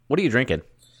What are you drinking?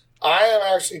 I am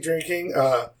actually drinking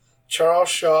Charles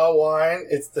Shaw wine.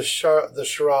 It's the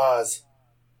Shiraz.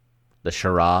 The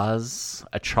Shiraz?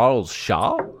 A Charles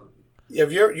Shaw?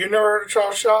 Have you never heard of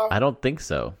Charles Shaw? I don't think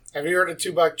so. Have you heard of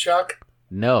Two Buck Chuck?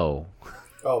 No.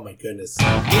 Oh my goodness.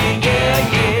 Yeah,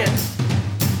 yeah, yeah.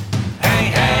 Hey,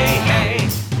 hey, hey.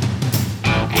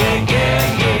 Yeah,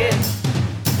 yeah, yeah.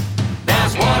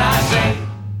 That's what I say.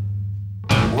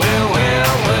 Well,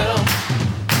 well, well.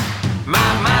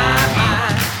 My, my, my.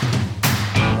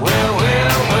 Well,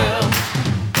 well, well.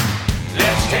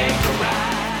 Let's take a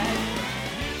ride.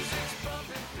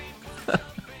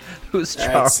 Who's All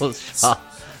right, Charles Shaw?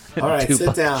 All right, sit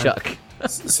Tupac down. Chuck.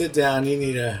 Sit down. You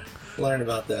need to learn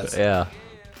about this. Yeah.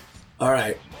 All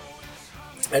right.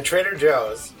 At Trader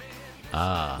Joe's,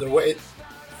 Ah.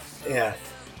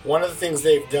 one of the things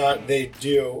they did, and they're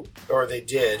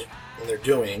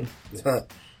doing,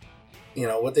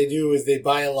 what they do is they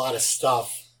buy a lot of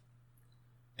stuff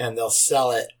and they'll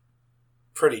sell it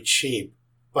pretty cheap.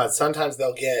 But sometimes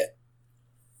they'll get,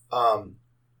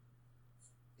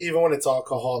 even when it's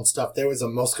alcohol and stuff, there was a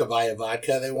Muscovaya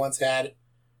vodka they once had.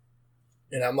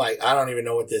 And I'm like, I don't even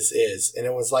know what this is. And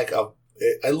it was like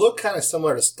it looked kind of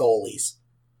similar to Stoli's.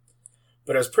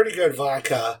 But it was pretty good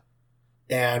vodka.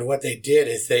 And what they did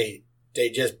is they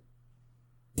just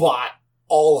bought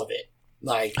all of it.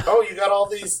 Like, oh, you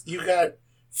got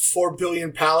 4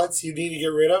 billion pallets you need to get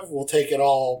rid of? We'll take it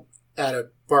all at a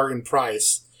bargain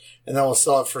price. And then we'll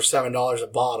sell it for $7 a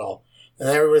bottle. And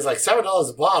everybody's like, $7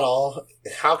 a bottle?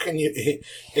 How can you...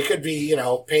 It could be,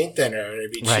 paint thinner and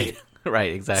it'd be cheap.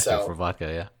 Right, exactly, So- for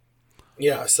vodka, yeah.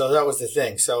 Yeah, so that was the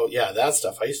thing. So, yeah, that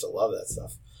stuff. I used to love that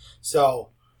stuff. So,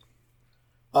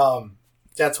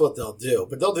 that's what they'll do.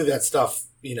 But they'll do that stuff,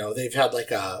 they've had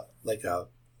like a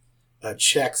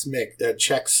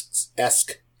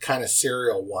Chex-esque kind of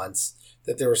cereal once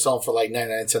that they were selling for like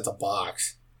 99 cents a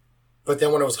box. But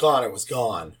then when it was gone, it was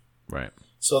gone. Right.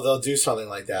 So they'll do something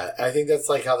like that. I think that's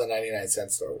like how the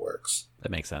 99-cent store works. That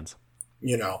makes sense.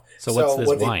 So what's this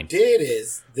what wine? they did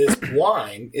is this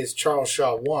wine is Charles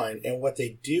Shaw wine, and what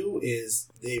they do is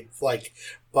they like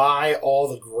buy all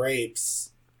the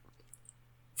grapes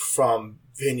from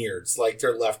vineyards, like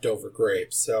they're leftover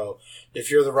grapes. So if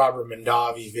you're the Robert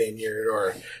Mondavi vineyard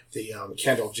or the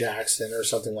Kendall Jackson or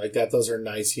something like that, those are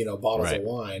nice, bottles of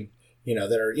wine,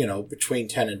 that are between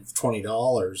 $10 and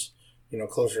 $20,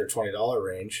 closer to $20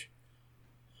 range,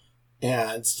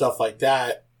 and stuff like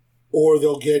that. Or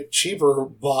they'll get cheaper,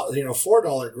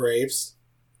 $4 grapes.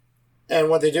 And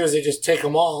what they do is they just take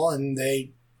them all and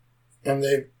they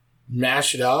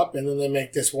mash it up and then they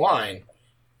make this wine.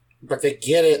 But they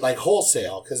get it like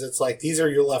wholesale because it's like, these are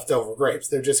your leftover grapes.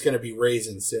 They're just going to be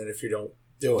raisins soon if you don't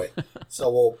do it.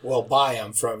 So we'll buy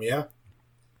them from you,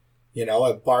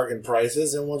 at bargain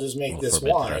prices, and we'll just make this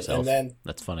wine. And then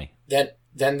that's funny.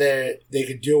 Then they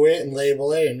could do it and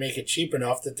label it and make it cheap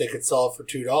enough that they could sell it for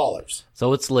 $2.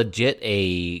 So it's legit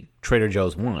a Trader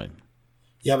Joe's wine.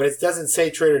 Yeah, but it doesn't say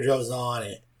Trader Joe's on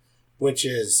it, which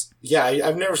is,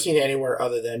 I've never seen it anywhere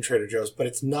other than Trader Joe's, but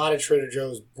it's not a Trader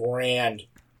Joe's brand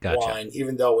wine,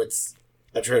 even though it's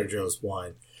a Trader Joe's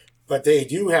wine. But they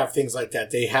do have things like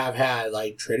that. They have had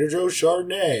like Trader Joe's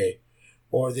Chardonnay,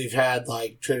 or they've had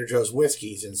like Trader Joe's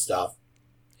whiskeys and stuff.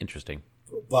 Interesting.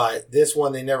 But this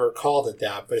one, they never called it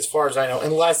that. But as far as I know,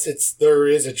 unless there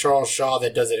is a Charles Shaw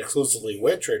that does it exclusively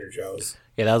with Trader Joe's.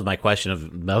 Yeah, that was my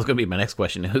question. That was going to be my next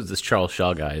question. Who's this Charles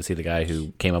Shaw guy? Is he the guy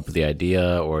who came up with the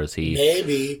idea, or is he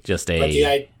maybe just But the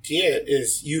idea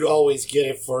is you'd always get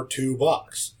it for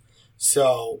 $2.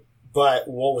 So, but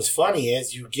what was funny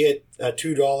is you get a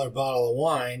 $2 bottle of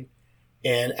wine,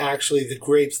 and actually the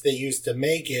grapes they used to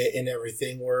make it and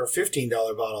everything were a $15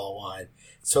 bottle of wine.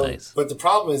 So, nice. But the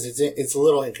problem is it's a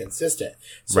little inconsistent.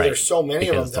 So there's so many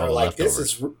of them that are like, this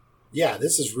is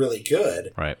really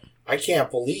good. Right. I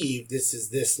can't believe this is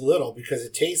this little because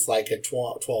it tastes like a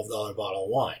 $12 bottle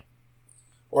of wine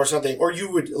or something. Or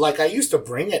you would, like, I used to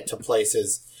bring it to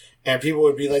places and people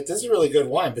would be like, this is really good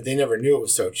wine, but they never knew it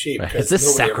was so cheap. Right. Is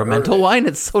this Sacramento wine?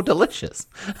 It's so delicious.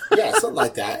 Yeah, something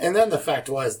like that. And then the fact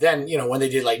was, then, when they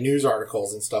did like news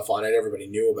articles and stuff on it, everybody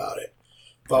knew about it.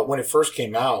 But when it first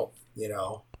came out,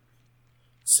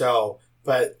 so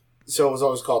it was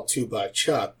always called Two Buck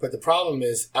Chuck. But the problem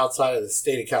is, outside of the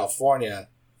state of California,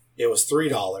 it was $3.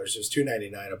 It was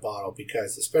 $2.99 a bottle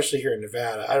because, especially here in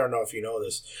Nevada, I don't know if you know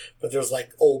this, but there's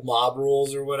like old mob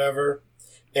rules or whatever,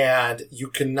 and you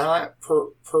cannot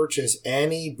purchase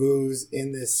any booze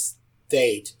in this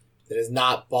state that is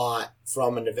not bought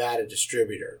from a Nevada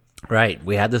distributor. Right.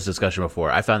 We had this discussion before.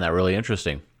 I found that really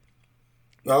interesting.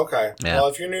 Okay. Yeah. Well,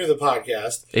 if you're new to the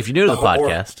podcast, If you're new to the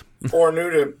podcast, or new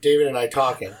to David and I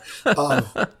talking,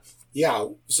 yeah.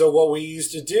 So what we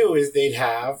used to do is they'd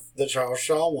have the Charles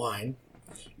Shaw wine,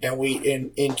 and we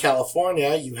in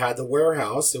California you had the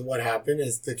warehouse, and what happened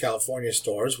is the California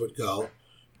stores would go,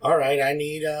 all right, I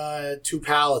need 2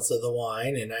 pallets of the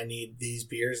wine, and I need these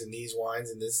beers and these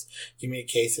wines and this. Give me a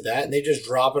case of that, and they just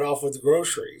drop it off with the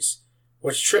groceries,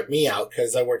 which tripped me out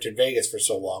because I worked in Vegas for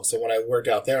so long. So when I worked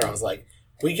out there, I was like,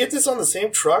 we get this on the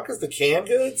same truck as the canned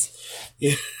goods,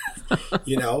 you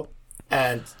know?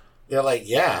 And they're like,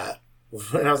 yeah.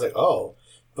 And I was like, oh.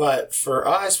 But for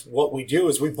us, what we do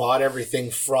is we bought everything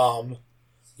from,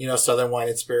 Southern Wine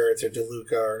and Spirits or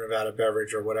DeLuca or Nevada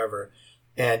Beverage or whatever.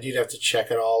 And you'd have to check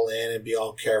it all in and be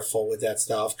all careful with that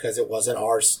stuff because it wasn't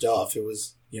our stuff. It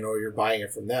was, you're buying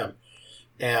it from them.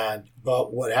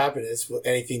 But what happened is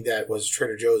anything that was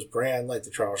Trader Joe's brand, like the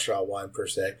Charles Shaw wine per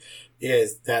se,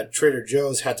 is that Trader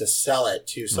Joe's had to sell it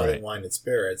to Southern Wine and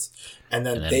Spirits, and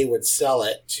then they would sell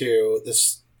it to the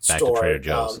store Trader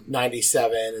Joe's.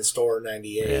 97 and store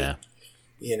 98. Yeah.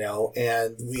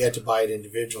 And we had to buy it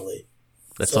individually.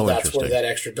 That's so that's interesting. where that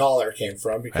extra $1 came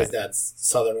from because that's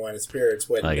Southern Wine and Spirits.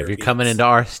 Like if you're coming into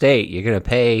our state, you're going to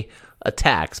pay a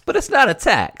tax, but it's not a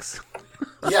tax.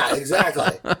 Yeah,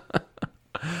 exactly.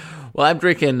 Well, I'm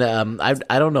drinking.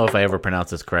 I don't know if I ever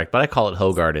pronounce this correct, but I call it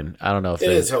Hoegaarden. I don't know if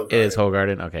it is Hoegaarden. It is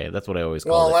Hoegaarden. Okay, that's what I always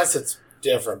call it. Well, unless it's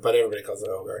different, but everybody calls it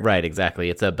Hoegaarden. Right, exactly.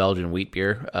 It's a Belgian wheat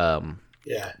beer.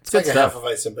 Yeah, it's like a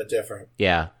Hefeweizen, but different.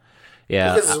 Yeah.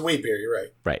 Because it's wheat beer. You're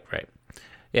right. Right.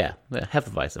 Yeah,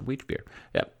 Hefeweizen wheat beer.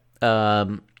 Yeah.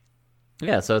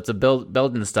 Yeah, so it's a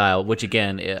Belgian style, which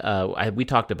again, we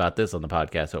talked about this on the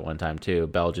podcast at one time too.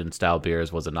 Belgian style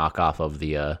beers was a knockoff of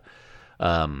the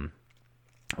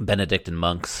Benedictine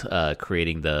monks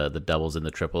creating the doubles and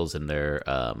the triples in their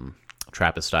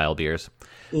Trappist style beers,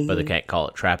 but they can't call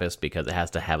it Trappist because it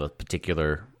has to have a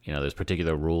particular, there's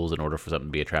particular rules in order for something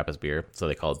to be a Trappist beer, so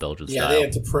they call it Belgian style. Yeah, they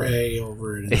have to pray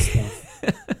over it and stuff.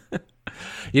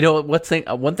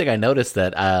 One thing I noticed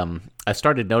that I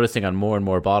started noticing on more and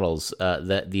more bottles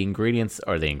that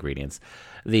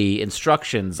the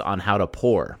instructions on how to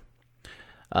pour.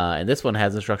 And this one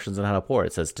has instructions on how to pour.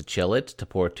 It says to chill it, to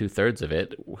pour 2/3 of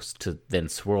it, to then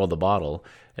swirl the bottle,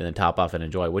 and then top off and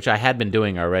enjoy, which I had been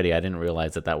doing already. I didn't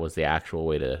realize that was the actual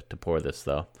way to pour this,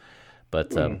 though.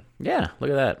 But, yeah, look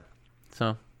at that.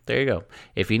 So, there you go.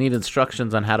 If you need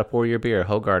instructions on how to pour your beer,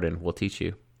 Hoegaarden will teach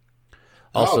you.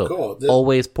 Also, cool.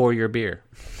 Always pour your beer.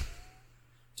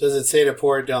 Does it say to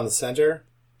pour it down the center?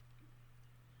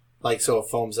 Like so it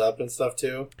foams up and stuff,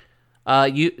 too?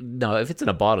 No, if it's in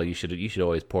a bottle, you should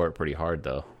always pour it pretty hard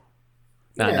though.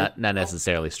 Not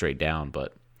necessarily straight down,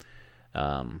 but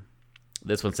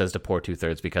this one says to pour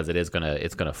 2/3 because it's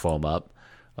gonna foam up.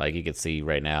 Like you can see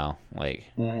right now,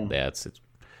 it's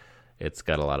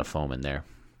got a lot of foam in there.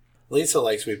 Lisa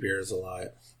likes sweet beers a lot.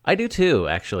 I do too,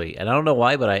 actually, and I don't know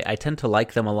why, but I tend to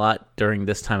like them a lot during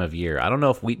this time of year. I don't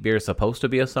know if wheat beer is supposed to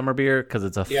be a summer beer because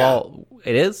it's a fall.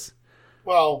 It is.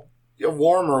 Well,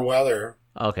 warmer weather.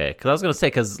 Okay, because I was going to say,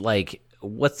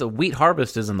 what's the wheat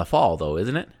harvest is in the fall, though,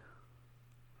 isn't it?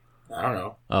 I don't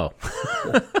know. Oh.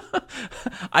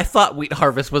 I thought wheat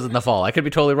harvest was in the fall. I could be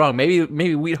totally wrong.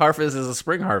 Maybe wheat harvest is a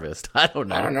spring harvest. I don't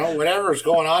know. I don't know. Whatever's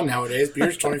going on nowadays.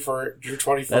 Beer's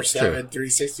 24/7,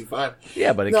 365.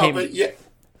 Yeah, but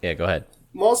Yeah, go ahead.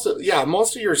 Most of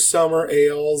your summer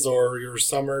ales or your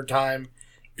summertime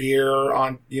beer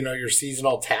on, your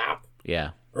seasonal tap.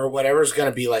 Yeah. Or whatever is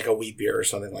going to be like a wheat beer or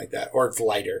something like that. Or it's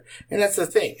lighter. And that's the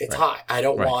thing. It's hot. I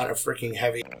don't want a freaking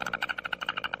heavy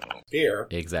beer.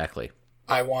 Exactly.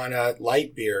 I want a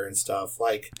light beer and stuff.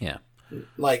 Yeah.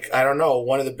 Like, I don't know.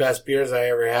 One of the best beers I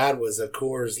ever had was a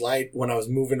Coors Light when I was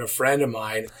moving a friend of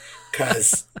mine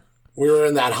because we were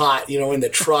in that hot, in the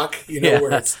truck,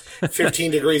 where it's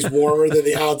 15 degrees warmer than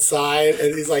the outside.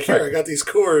 And he's like, here, I got these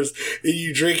Coors. And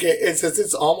you drink it.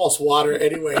 It's almost water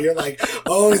anyway. You're like,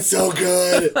 oh, it's so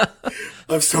good.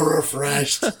 I'm so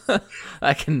refreshed.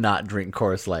 I cannot drink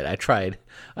Coors Light. I tried.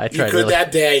 You could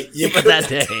that day.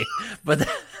 But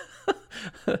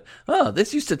oh,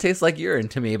 this used to taste like urine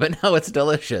to me, but now it's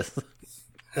delicious.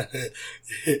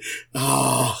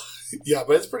 Oh, yeah,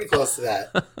 but it's pretty close to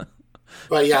that.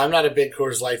 But yeah, I'm not a big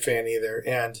Coors Light fan either.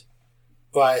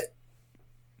 But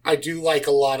I do like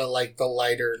a lot of the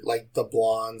lighter, like the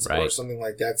blondes or something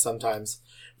like that sometimes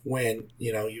when,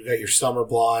 you got your summer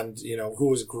blonde, who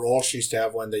was Grolsch used to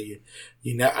have one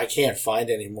that I can't find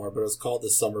anymore, but it was called the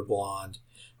summer blonde.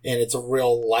 And it's a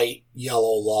real light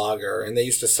yellow lager. And they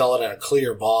used to sell it in a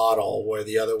clear bottle where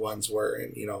the other ones were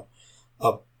in,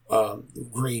 a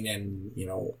green and,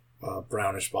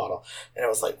 brownish bottle. And I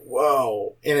was like,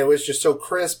 whoa. And it was just so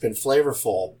crisp and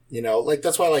flavorful, like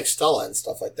that's why I like Stella and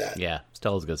stuff like that. Yeah,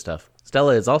 Stella's good stuff.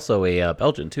 Stella is also a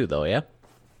Belgian too, though, yeah?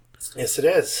 Yes, it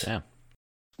is. Yeah.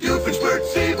 Doofenshmirtz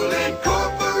Siebel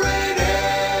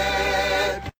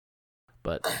Incorporated.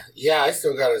 But, Yeah, I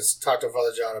still got to talk to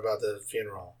Father John about the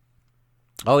funeral.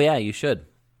 oh yeah, you should.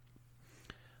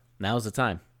 Now's the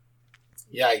time.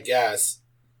 Yeah, I guess.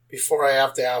 Before I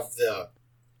have to have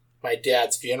my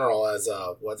dad's funeral as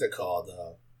a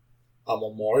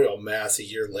memorial mass a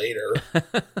year later.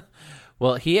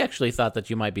 Well, he actually thought that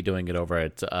you might be doing it over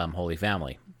at Holy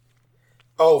Family.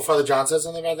 Oh, Father John said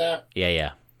something about that?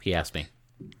 Yeah. He asked me.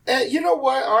 And you know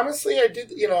what? Honestly, I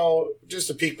did, just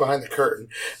a peek behind the curtain.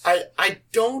 I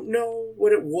don't know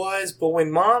what it was, but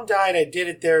when Mom died, I did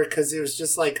it there because it was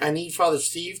just like, I need Father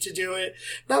Steve to do it.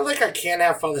 Not like I can't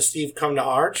have Father Steve come to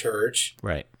our church.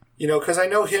 Right. Because I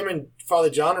know him and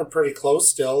Father John are pretty close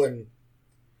still, and,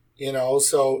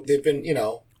 so they've been,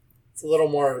 it's a little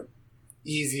more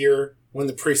easier when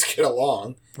the priests get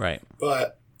along. Right.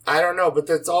 But I don't know, but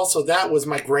that was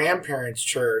my grandparents'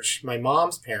 church, my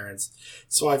mom's parents.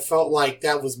 So I felt like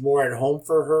that was more at home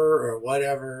for her or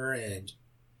whatever. And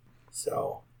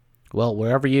so. Well,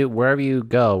 wherever you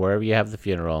go, wherever you have the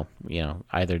funeral,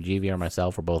 either GV or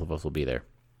myself or both of us will be there.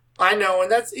 I know.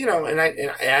 And that's, and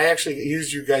I actually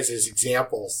used you guys as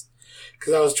examples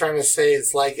because I was trying to say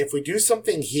it's like if we do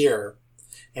something here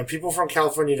and people from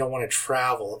California don't want to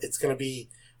travel, it's going to be,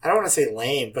 I don't want to say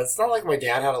lame, but it's not like my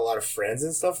dad had a lot of friends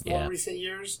and stuff in more recent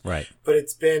years. Right. But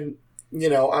it's been,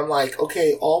 I'm like,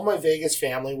 okay, all my Vegas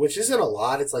family, which isn't a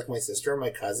lot. It's like my sister and my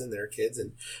cousin, their kids,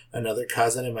 and another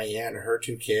cousin and my aunt and her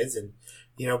 2 kids. And,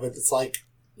 but it's like,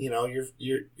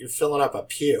 you're filling up a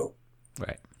pew.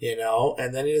 Right.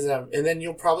 And then and then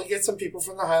you'll probably get some people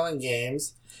from the Highland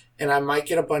Games, and I might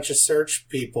get a bunch of search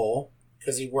people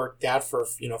because he worked that for,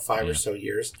 5 or so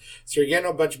years. So you're getting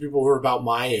a bunch of people who are about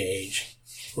my age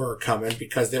who are coming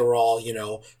because they were all,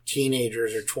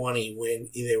 teenagers or 20 when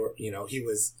they were, he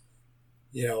was,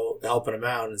 helping them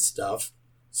out and stuff.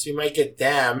 So you might get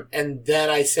them. And then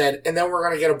I said, and then we're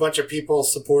going to get a bunch of people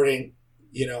supporting,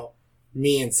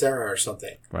 me and Sarah or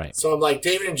something. Right. So I'm like,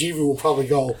 David and Jivu will probably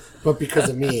go, but because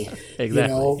of me.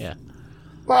 Exactly. Yeah.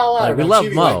 Well, I don't know. We love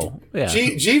Jeevy Mo. Yeah.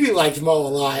 Jeevy liked Mo a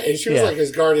lot, and she was like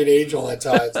his guardian angel at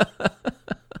times.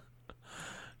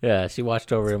 Yeah, she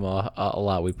watched over him a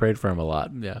lot. We prayed for him a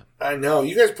lot. Yeah. I know.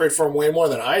 You guys prayed for him way more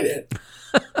than I did.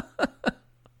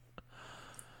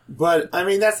 But, I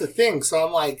mean, that's the thing. So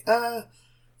I'm like,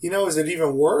 is it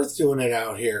even worth doing it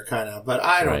out here, kind of? But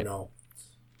I don't know.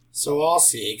 So I'll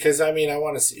see. Because, I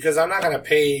want to see. Because I'm not going to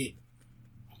pay,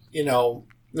 no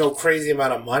crazy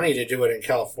amount of money to do it in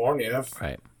California.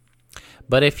 Right.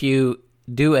 But if you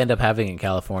do end up having it in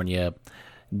California,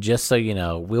 just so you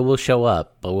know, we will show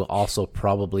up, but we'll also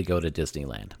probably go to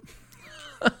Disneyland.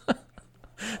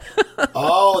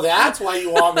 Oh, that's why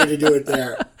you want me to do it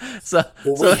there.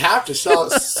 We have to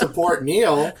support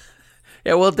Neil.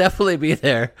 Yeah, we'll definitely be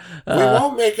there. We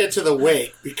won't make it to the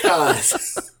wake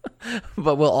because...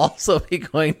 But we'll also be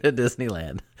going to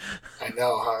Disneyland. I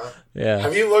know, huh? Yeah.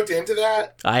 Have you looked into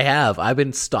that? I have. I've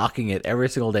been stalking it every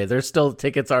single day. There's still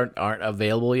tickets aren't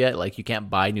available yet. Like, you can't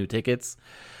buy new tickets.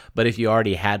 But if you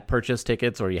already had purchased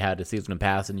tickets or you had a season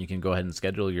pass, and you can go ahead and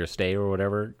schedule your stay or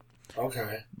whatever.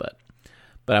 Okay. But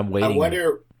I'm waiting. I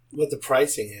wonder what the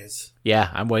pricing is.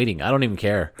 Yeah, I'm waiting. I don't even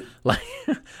care. Like,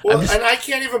 well, and I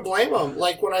can't even blame them.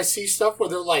 Like, when I see stuff where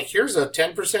they're like, here's a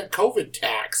 10% COVID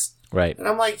tax. Right. And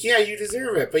I'm like, yeah, you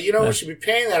deserve it. But who should be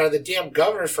paying that are the damn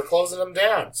governors for closing them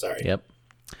down. Sorry. Yep.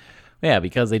 Yeah,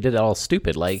 because they did it all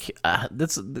stupid. Like,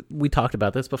 we talked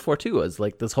about this before, too. It was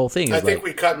like this whole thing. I think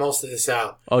we cut most of this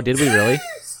out. Oh, did we really?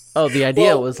 Oh, the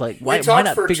idea was like, why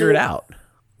not figure it out?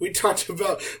 We talked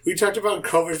about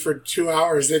COVID for 2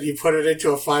 hours, and you put it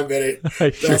into a 5-minute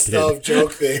best of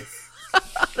joke thing.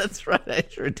 That's right, I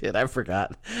sure did. I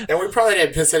forgot. And we probably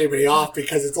didn't piss anybody off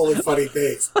because it's only funny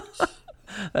things.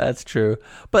 That's true.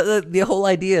 But the whole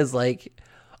idea is like,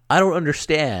 I don't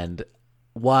understand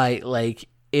why, like,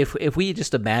 if we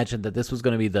just imagined that this was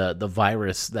going to be the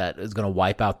virus that is going to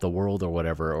wipe out the world or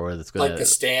whatever, or that's going to... Like The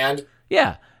Stand?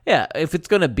 Yeah. If it's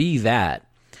going to be that,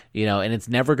 and it's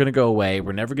never going to go away,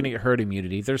 we're never going to get herd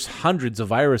immunity. There's hundreds of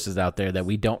viruses out there that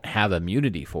we don't have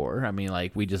immunity for. I mean,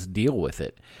 like, we just deal with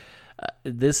it.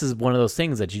 This is one of those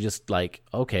things that you just like,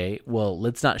 okay, well,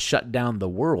 let's not shut down the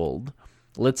world.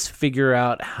 Let's figure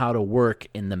out how to work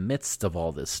in the midst of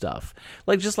all this stuff.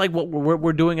 Like, just like what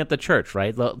we're doing at the church,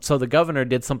 right? So the governor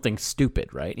did something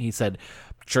stupid, right? He said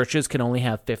churches can only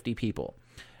have 50 people.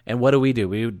 And what do?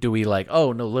 We like,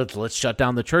 oh no, let's shut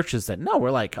down the churches then. No,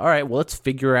 we're like, all right, well, let's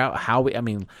figure out how we, I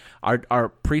mean, our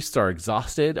priests are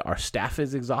exhausted, our staff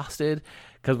is exhausted,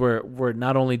 because we're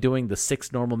not only doing the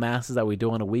 6 normal masses that we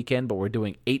do on a weekend, but we're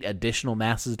doing 8 additional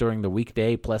masses during the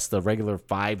weekday, plus the regular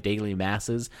 5 daily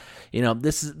masses. You know,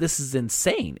 this is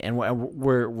insane. And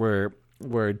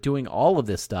we're doing all of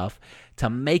this stuff to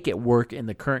make it work in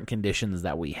the current conditions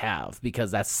that we have,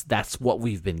 because that's what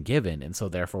we've been given, and so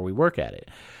therefore we work at it.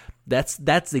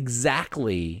 That's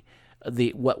exactly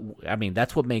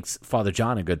that's what makes Father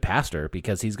John a good pastor,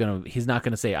 because he's not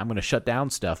gonna say, I'm gonna shut down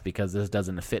stuff because this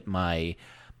doesn't fit my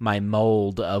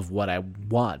mold of what I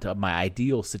want, of my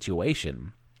ideal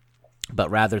situation,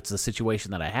 but rather it's the situation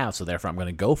that I have, so therefore I'm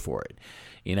gonna go for it,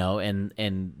 you know,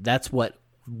 and that's what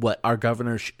our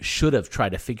governors should have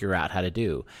tried to figure out how to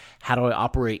do. How do I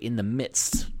operate in the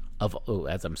midst of,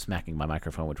 as I'm smacking my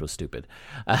microphone, which was stupid.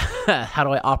 How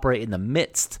do I operate in the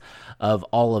midst of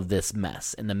all of this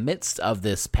mess, in the midst of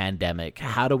this pandemic?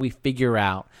 How do we figure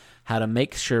out how to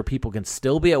make sure people can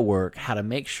still be at work, how to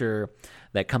make sure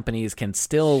that companies can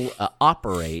still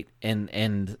operate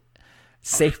and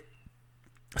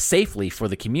safely for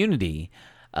the community,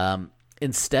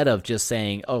 instead of just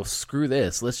saying, oh, screw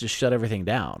this, let's just shut everything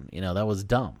down. You know, that was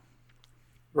dumb.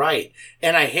 Right.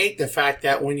 And I hate the fact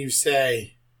that when you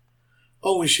say,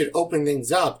 oh, we should open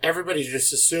things up, everybody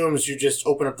just assumes you just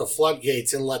open up the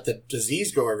floodgates and let the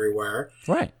disease go everywhere.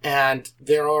 Right. And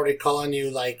they're already calling you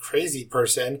like crazy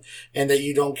person, and that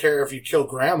you don't care if you kill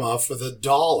grandma for the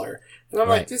dollar. And I'm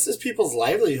like, this is people's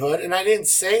livelihood. And I didn't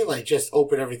say like just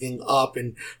open everything up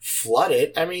and flood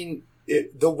it. I mean,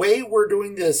 the way we're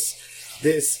doing this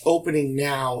opening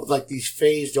now, like these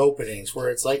phased openings where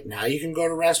it's like, now you can go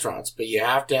to restaurants, but you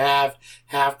have to have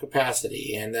half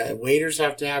capacity, and the waiters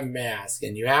have to have masks,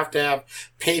 and you have to have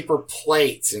paper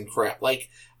plates and crap. Like,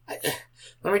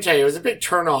 let me tell you, it was a big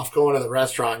turnoff going to the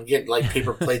restaurant and getting like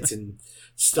paper plates and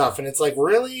stuff. And it's like,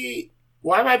 really?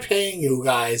 Why am I paying you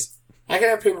guys? I can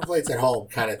have paper plates at home,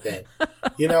 kind of thing.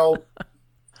 You know,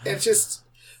 it's just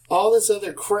all this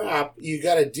other crap you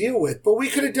got to deal with. But we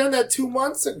could have done that 2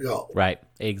 months ago. Right.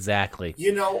 Exactly.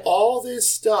 You know, all this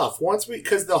stuff.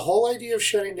 Because the whole idea of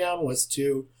shutting down was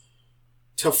to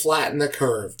flatten the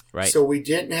curve. Right. So we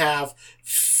didn't have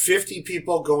 50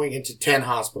 people going into 10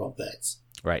 hospital beds.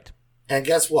 Right. And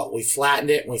guess what? We flattened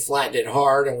it, and we flattened it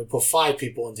hard, and we put 5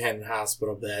 people in 10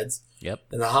 hospital beds. Yep.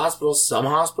 And the hospitals, some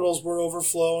hospitals were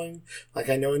overflowing. Like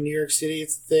I know in New York City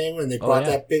it's a thing when they brought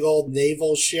that big old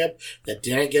naval ship that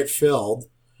didn't get filled.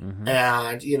 Mm-hmm.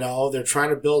 And, you know, they're trying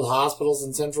to build hospitals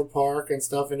in Central Park and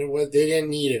stuff, and they didn't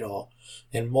need it all.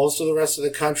 And most of the rest of the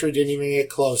country didn't even get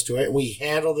close to it. And we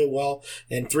handled it well.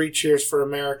 And 3 cheers for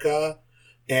America.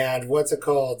 And what's it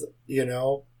called? You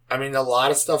know, I mean, a lot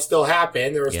of stuff still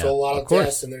happened. There were still a lot of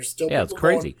deaths, and there's still people it's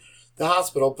crazy. Going to the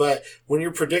hospital. But when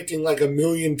you're predicting like 1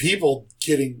 million people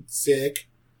getting sick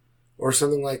or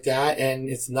something like that, and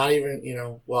it's not even, you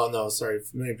know, well, no, sorry, 1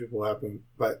 million people happen,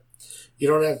 but you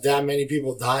don't have that many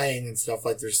people dying and stuff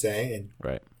like they're saying. And,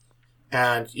 right.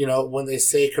 And, you know, when they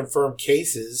say confirmed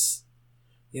cases,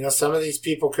 you know, some of these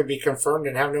people could be confirmed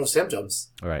and have no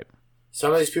symptoms. Right.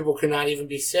 Some of these people could not even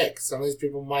be sick. Some of these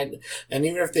people might, and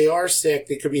even if they are sick,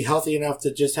 they could be healthy enough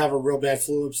to just have a real bad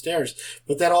flu upstairs.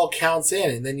 But that all counts in.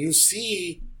 And then you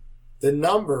see the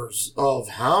numbers of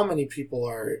how many people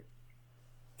are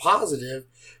positive.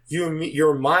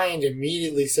 Your mind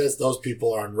immediately says those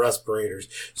people are on respirators.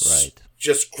 Right.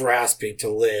 Just grasping to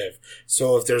live.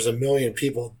 So if there's 1 million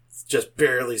people just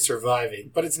barely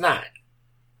surviving, but it's not.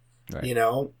 Right. You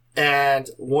know? And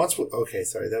okay,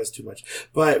 sorry, that was too much.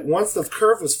 But once the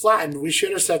curve was flattened, we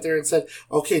should have sat there and said,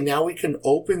 okay, now we can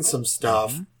open some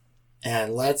stuff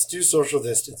and let's do social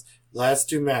distance. Let's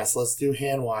do masks. Let's do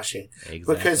hand washing.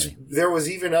 Exactly. Because there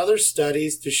was even other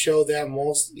studies to show that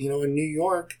most, you know, in New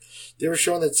York, they were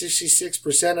showing that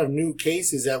 66% of new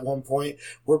cases at one point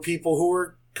were people who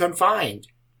were confined.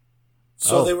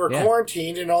 So they were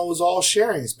quarantined, and it was all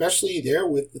sharing, especially there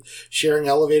with sharing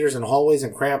elevators and hallways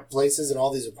and cramped places and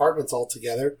all these apartments all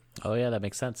together. Oh, yeah, that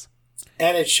makes sense.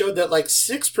 And it showed that like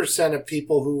 6% of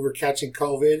people who were catching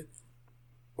COVID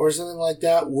or something like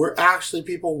that were actually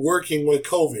people working with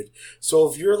COVID. So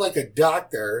if you're like a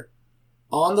doctor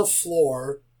on the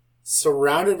floor,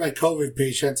 surrounded by COVID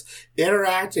patients,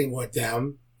 interacting with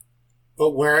them,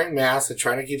 but wearing masks and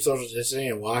trying to keep social distancing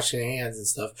and washing hands and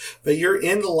stuff. But you're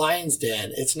in the lion's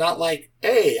den. It's not like,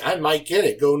 hey, I might get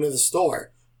it going to the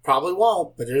store. Probably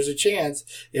won't, but there's a chance.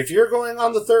 If you're going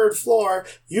on the 3rd floor,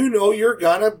 you know you're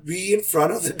going to be in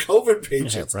front of the COVID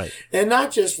patients. Right. And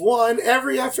not just one,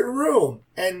 every effing room.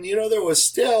 And, you know, there was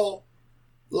still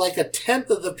like a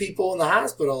tenth of the people in the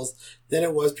hospitals than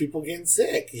it was people getting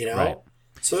sick, you know? Right.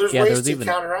 So there's Yeah, ways to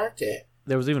counteract it.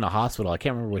 There was even a hospital, I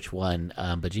can't remember which one,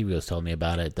 but GBO's told me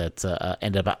about it, that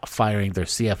ended up firing their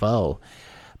CFO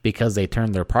because they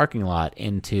turned their parking lot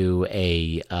into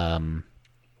a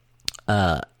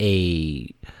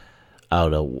I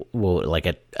don't know, like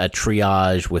a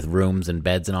triage with rooms and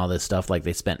beds and all this stuff. Like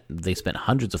they spent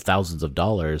hundreds of thousands of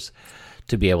dollars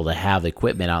to be able to have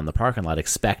equipment out in the parking lot,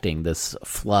 expecting this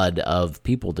flood of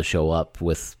people to show up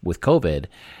with COVID,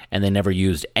 and they never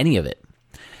used any of it.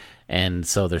 And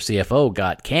so their CFO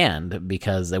got canned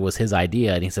because it was his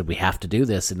idea, and he said, we have to do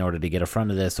this in order to get in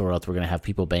front of this, or else we're going to have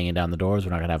people banging down the doors.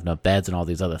 We're not going to have enough beds and all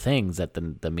these other things that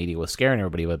the media was scaring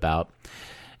everybody about.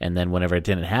 And then whenever it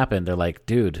didn't happen, they're like,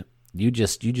 dude, you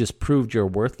just proved you're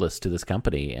worthless to this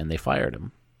company, and they fired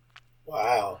him.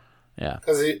 Wow. Yeah.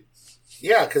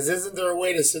 Because isn't there a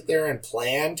way to sit there and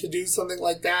plan to do something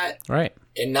like that? Right.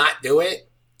 And not do it?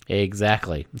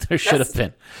 Exactly. There should have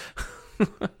been.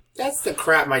 That's the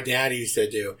crap my dad used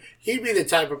to do. He'd be the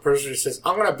type of person who says,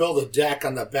 I'm going to build a deck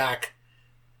on the back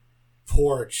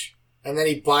porch. And then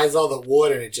he buys all the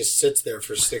wood and it just sits there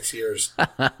for 6 years.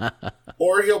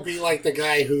 Or he'll be like the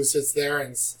guy who sits there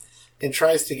and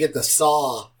tries to get the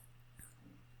saw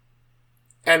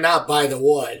and not buy the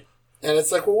wood. And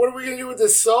it's like, well, what are we going to do with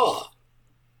this saw?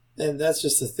 And that's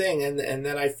just the thing. And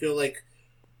then I feel like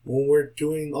when we're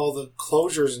doing all the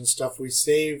closures and stuff, we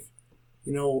save,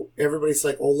 you know, everybody's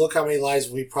like, oh, look how many lives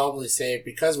we probably saved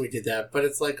because we did that. But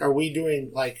it's like, are we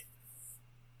doing like,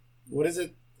 what is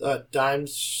it? Dime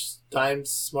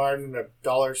smart and a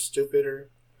dollar stupid,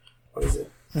 or what is it?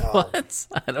 What?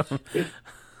 I don't.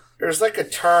 There's like a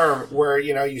term where,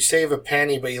 you know, you save a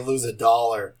penny but you lose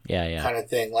 $1. Yeah. Kind of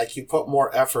thing. Like you put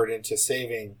more effort into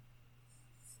saving.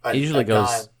 It usually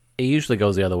goes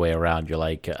the other way around. You're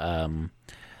like a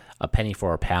penny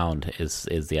for a pound is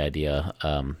the idea.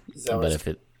 But if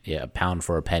a pound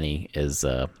for a penny is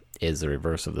the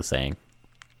reverse of the saying.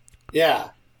 Yeah.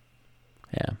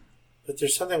 Yeah. But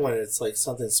there's something when it's like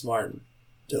something smart and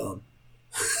dumb.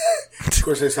 Of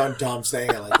course, I sound dumb saying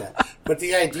it like that. But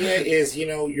the idea is, you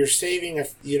know, you're saving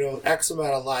X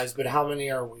amount of lives, but how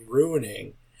many are we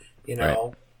ruining? You know,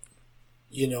 right.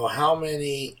 You know, how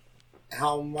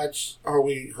much are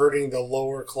we hurting the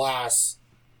lower class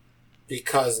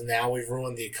because now we've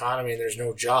ruined the economy and there's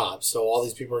no jobs, so all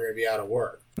these people are going to be out of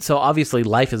work. So obviously,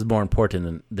 life is more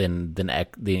important than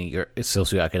your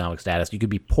socioeconomic status. You could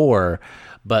be poor,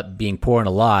 but being poor and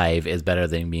alive is better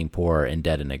than being poor and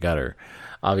dead in a gutter.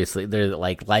 Obviously, they're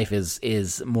like life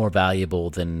is more valuable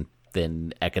than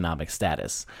economic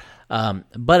status.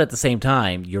 But at the same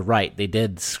time, you're right. They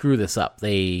did screw this up.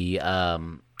 They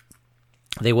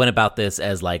went about this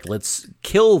as like, let's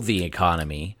kill the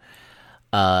economy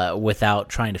without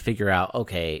trying to figure out,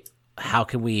 okay, how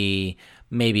can we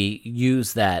maybe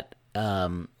use that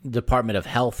Department of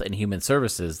Health and Human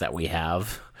Services that we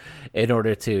have in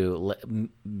order to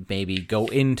maybe go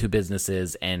into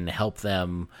businesses and help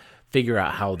them figure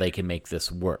out how they can make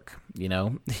this work. You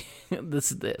know,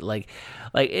 this is like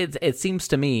it seems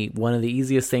to me one of the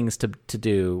easiest things to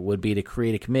do would be to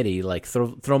create a committee, like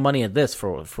throw money at this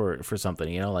for something,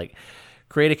 you know, like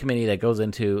create a committee that goes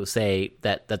into, say,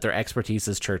 that their expertise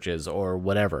is churches or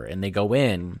whatever, and they go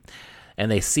in and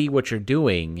they see what you're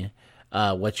doing,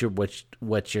 what your what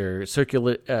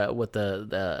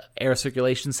the air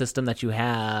circulation system that you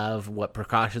have, what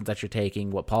precautions that you're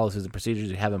taking, what policies and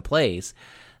procedures you have in place.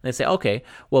 And they say, okay,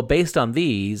 well, based on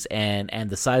these and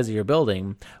the size of your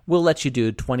building, we'll let you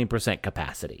do 20%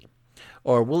 capacity.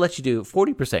 Or we'll let you do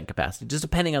 40% capacity, just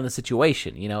depending on the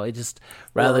situation. You know, it just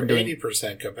rather than doing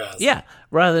 80% capacity. Yeah,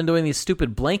 rather than doing these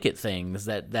stupid blanket things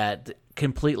that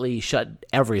completely shut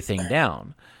everything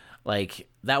down. Like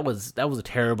that was a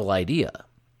terrible idea.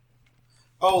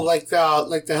 Oh, like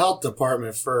the health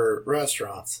department for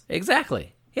restaurants.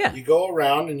 Exactly. Yeah. You go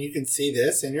around and you can see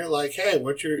this, and you're like, hey,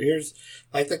 here's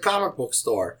like the comic book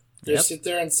store. They sit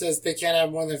there and says they can't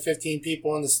have more than 15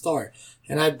 people in the store.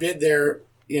 And I've been there,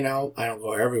 you know, I don't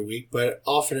go every week, but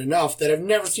often enough that I've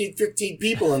never seen 15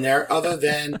 people in there other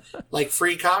than like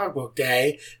Free Comic Book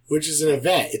Day, which is an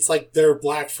event. It's like their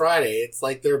Black Friday. It's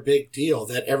like their big deal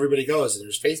that everybody goes, and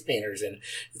there's face painters, and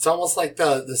it's almost like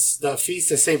the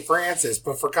Feast of St. Francis,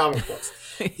 but for comic books,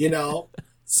 you know?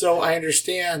 So I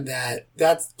understand that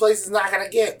place is not going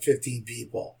to get 15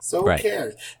 people. So who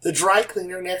cares? The dry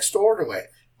cleaner next door to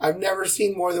it, I've never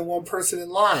seen more than one person in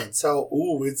line. So,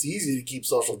 it's easy to keep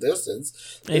social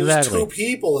distance. There's 2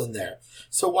 people in there.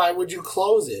 So why would you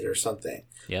close it or something?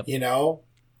 Yep. You know?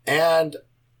 And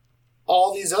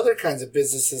all these other kinds of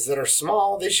businesses that are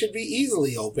small, they should be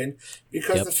easily open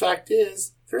because the fact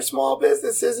is they're small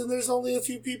businesses and there's only a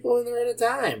few people in there at a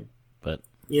time. But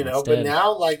but instead,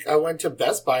 now, like, I went to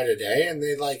Best Buy today and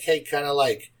they like, hey,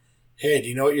 do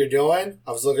you know what you're doing?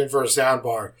 I was looking for a sound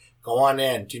bar. Go on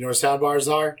in. Do you know where sound bars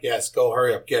are? Yes, go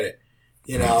hurry up, get it.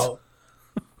 And I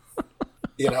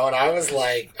was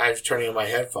like, I was turning on my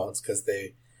headphones because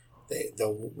the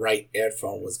right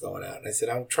headphone was going out. And I said,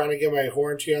 I'm trying to get my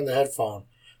warranty on the headphone.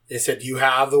 They said, do you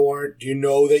have the warrant? Do you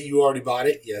know that you already bought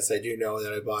it? Yes, I do know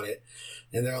that I bought it.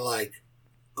 And they're like,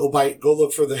 go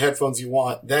look for the headphones you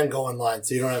want, then go in line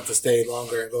so you don't have to stay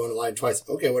longer and go in line twice.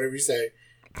 Okay, whatever you say.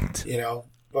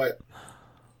 But,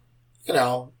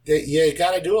 you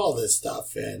got to do all this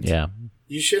stuff. And yeah,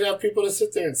 you should have people to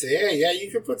sit there and say, hey, yeah,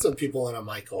 you can put some people in a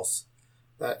Michael's,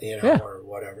 or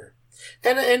whatever.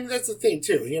 And that's the thing,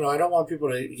 too. I don't want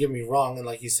people to get me wrong. And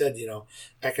like you said,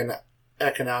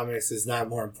 economics is not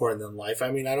more important than life. I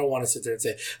mean, I don't want to sit there and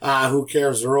say, who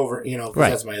cares? They're over, because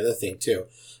that's my other thing, too,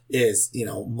 is,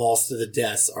 most of the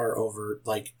deaths are over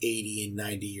like 80 and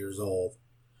 90 years old.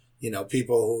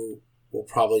 People who will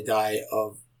probably die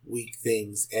of weak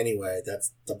things anyway.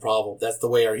 That's the problem. That's the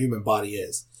way our human body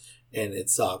is. And it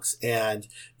sucks. And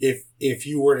if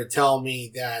you were to tell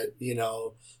me that,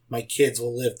 my kids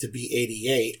will live to be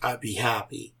 88, I'd be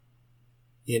happy,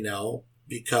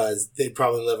 because they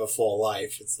probably live a full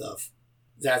life and stuff.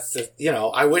 That's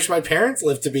I wish my parents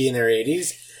lived to be in their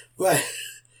 80s, but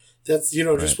that's,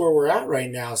 just where we're at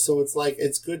right now. So it's like,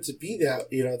 it's good to be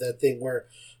that, that thing where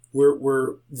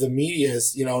we're the media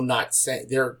is, not saying,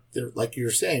 they're like you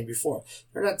were saying before,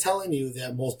 they're not telling you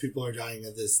that most people are dying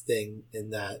of this thing in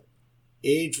that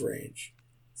age range.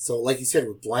 So like you said,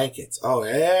 with blankets,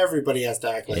 everybody has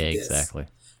to act like this. Exactly.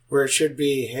 Where it should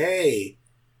be, hey,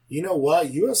 you know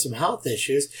what? You have some health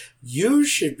issues. You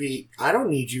should be, I don't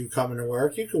need you coming to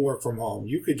work. You can work from home.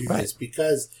 You could do this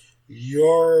because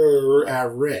you're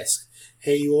at risk.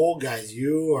 Hey, you old guys,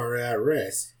 you are at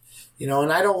risk.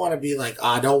 And I don't want to be like,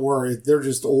 don't worry. They're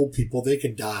just old people. They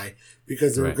can die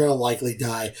because they're going to likely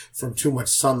die from too much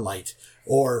sunlight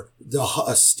or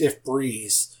a stiff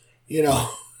breeze,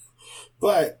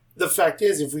 But the fact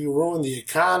is, if we ruin the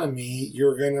economy,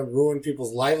 you're going to ruin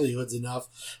people's livelihoods enough.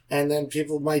 And then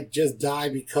people might just die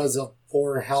because of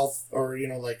poor health or,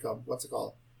 what's it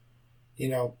called? I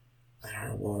don't know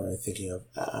what I'm thinking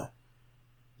of.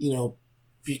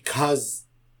 Because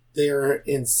they're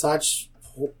in such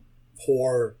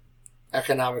poor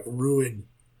economic ruin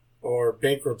or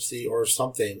bankruptcy or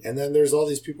something. And then there's all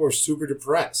these people who are super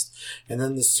depressed. And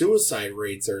then the suicide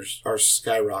rates are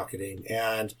skyrocketing.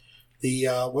 And the,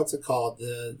 what's it called?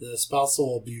 The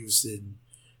spousal abuse and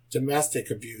domestic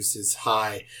abuse is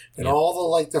high. And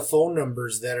all the phone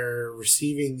numbers that are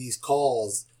receiving these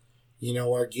calls,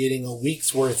 are getting a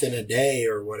week's worth in a day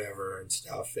or whatever and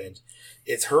stuff. And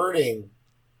it's hurting,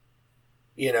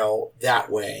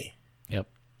 that way.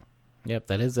 Yep,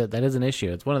 that is an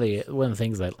issue. It's one of the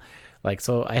things that,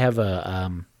 so I have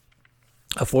a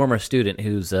former student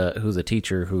who's a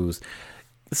teacher who's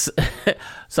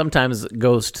sometimes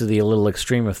goes to the little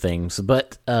extreme of things,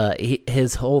 but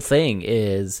his whole thing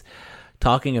is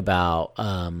talking about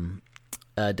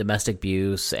domestic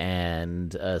abuse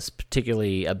and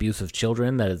particularly abuse of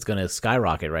children that is going to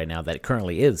skyrocket right now. That it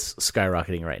currently is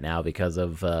skyrocketing right now because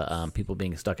of people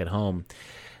being stuck at home.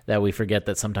 That we forget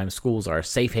that sometimes schools are a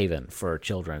safe haven for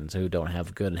children who don't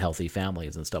have good and healthy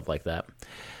families and stuff like that.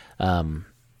 And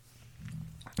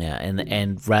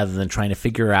rather than trying to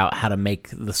figure out how to make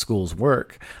the schools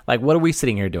work, what are we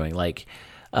sitting here doing?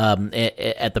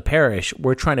 At the parish,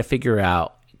 we're trying to figure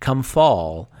out, come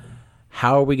fall,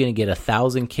 how are we going to get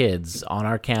 1,000 kids on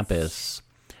our campus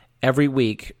every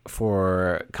week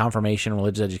for confirmation,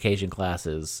 religious education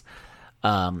classes,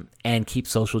 and keep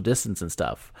social distance and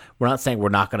stuff. We're not saying we're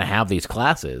not going to have these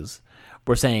classes.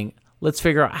 We're saying, let's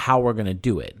figure out how we're going to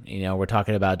do it. We're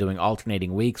talking about doing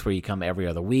alternating weeks where you come every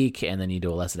other week and then you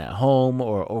do a lesson at home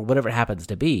or whatever it happens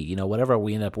to be, whatever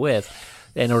we end up with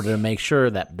in order to make sure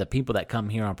that the people that come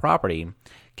here on property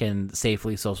can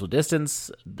safely social distance,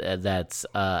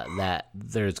 that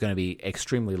there's going to be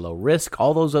extremely low risk,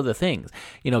 all those other things,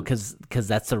 because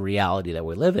that's the reality that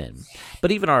we live in.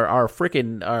 But even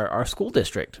our school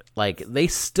district, they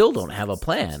still don't have a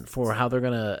plan for how they're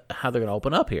gonna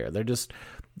open up here. They're just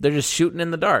shooting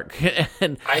in the dark.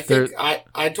 And I think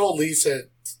I told Lisa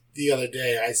the other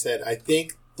day, I said, I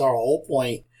think the whole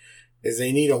point is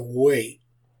they need to wait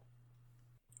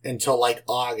until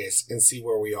August and see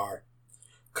where we are.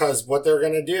 Because what they're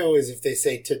going to do is if they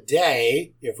say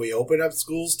today, if we open up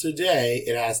schools today,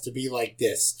 it has to be like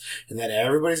this. And then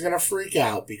everybody's going to freak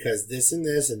out because this and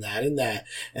this and that and that.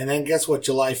 And then guess what?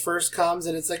 July 1st comes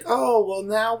and it's like, oh, well,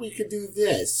 now we could do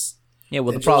this. Yeah,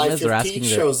 well, the And problem July is they're 15th asking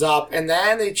shows up, and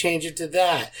then they change it to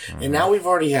that. And now we've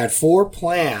already had 4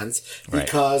 plans Right.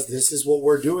 because this is what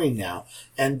we're doing now.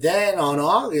 And then on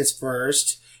August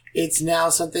 1st, it's now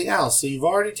something else. So you've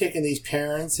already taken these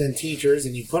parents and teachers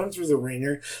and you put them through the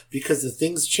ringer because the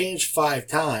things changed 5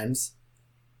 times.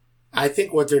 I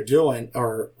think what they're doing,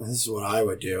 or this is what I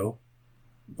would do,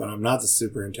 but I'm not the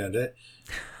superintendent,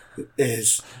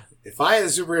 is if I had a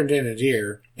superintendent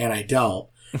here, and I don't,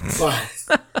 but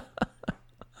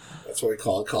that's what we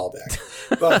call a callback.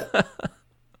 But,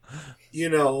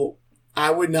 I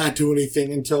would not do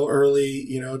anything until early,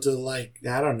 to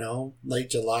I don't know, late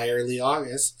July, early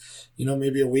August,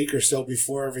 maybe a week or so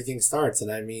before everything starts. And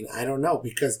I mean, I don't know,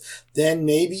 because then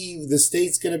maybe the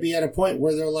state's going to be at a point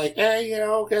where they're like, hey,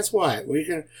 guess what?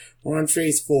 We're on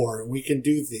phase 4 and we can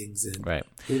do things and Right.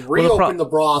 we reopen the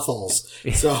brothels.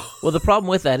 So, Well, the problem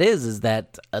with that is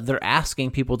that they're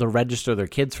asking people to register their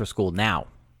kids for school now.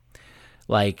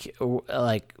 Like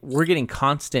we're getting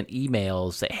constant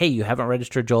emails that, hey, you haven't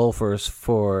registered Joel for a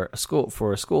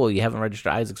school. You haven't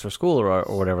registered Isaacs for school or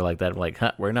whatever like that. I'm like,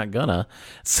 we're not gonna.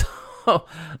 So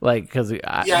because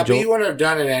but you would have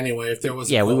done it anyway if there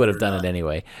was. Yeah, we would have done it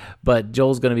anyway. But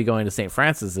Joel's going to be going to St.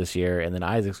 Francis this year, and then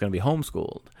Isaac's going to be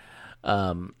homeschooled.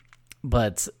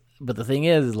 But the thing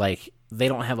is, they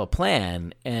don't have a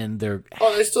plan, and they're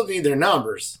they still need their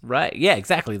numbers. right. Yeah,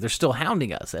 exactly. They're still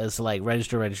hounding us as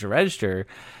to register,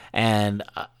 and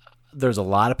there's a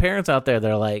lot of parents out there that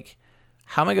are like,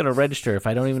 how am I going to register if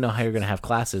I don't even know how you're going to have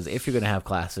classes, if you're going to have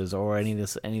classes, or any of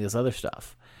this other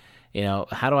stuff?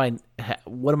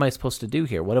 What am I supposed to do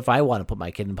here? What if I want to put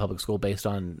my kid in public school based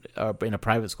on, or in a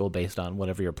private school based on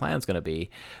whatever your plan's going to be,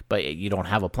 but you don't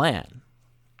have a plan?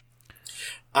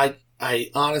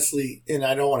 I honestly, and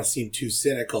I don't want to seem too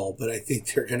cynical, but I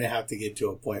think they're going to have to get to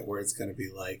a point where it's going to be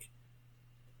like,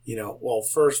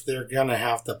 first they're going to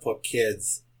have to put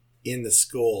kids in the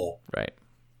school Right.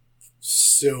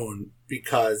 soon,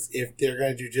 because if they're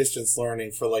going to do distance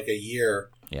learning for a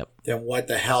year, Yep. then what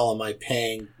the hell am I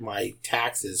paying my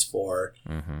taxes for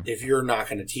if you're not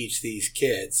going to teach these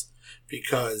kids?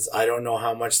 Because I don't know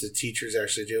how much the teacher's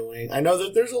actually doing. I know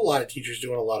that there's a lot of teachers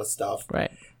doing a lot of stuff.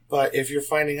 Right. But if you're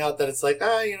finding out that it's like,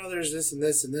 there's this and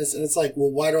this and this, and it's like,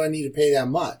 well, why do I need to pay that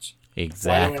much?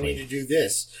 Exactly. Why do I need to do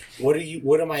this?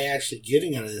 What am I actually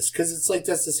getting out of this? Because it's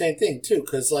that's the same thing too.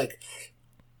 Because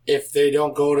if they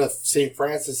don't go to St.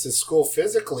 Francis's school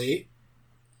physically,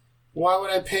 why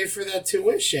would I pay for that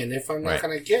tuition if I'm not Right.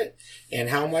 going to get? And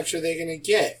how much are they going to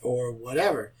get or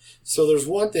whatever? So there's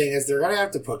one thing is they're going to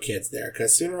have to put kids there,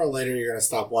 because sooner or later you're going to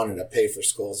stop wanting to pay for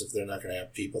schools if they're not going to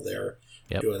have people there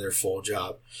Yep. doing their full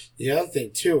job. The other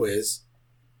thing too is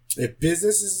if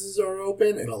businesses are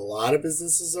open, and a lot of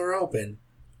businesses are open,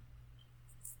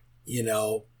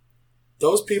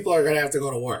 those people are going to have to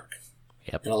go to work.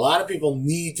 Yep. And a lot of people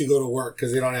need to go to work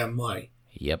because they don't have money.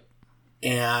 Yep.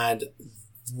 And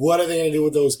what are they going to do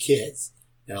with those kids?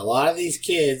 And a lot of these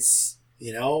kids,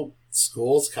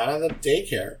 school's kind of the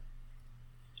daycare,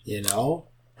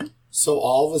 So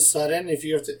all of a sudden, if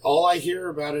you have to, all I hear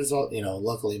about is,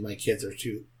 luckily my kids are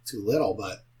too little,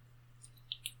 but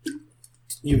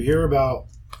you hear about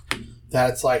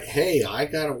that it's like, hey, I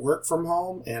got to work from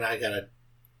home and I got to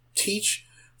teach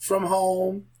from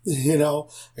home. I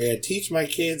got to teach my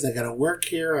kids. I got to work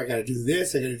here. I got to do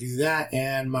this. I got to do that.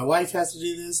 And my wife has to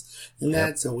do this and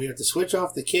that. So we have to switch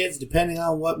off the kids depending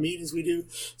on what meetings we do.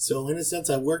 So in a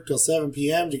sense, I work till 7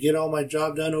 p.m. to get all my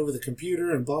job done over the computer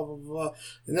and blah, blah, blah.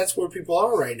 And that's where people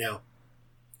are right now.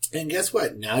 And guess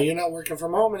what? Now you're not working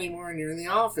from home anymore and you're in the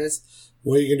office.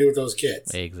 What are you going to do with those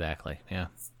kids? Exactly. Yeah.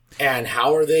 And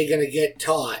how are they going to get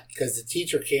taught? Because the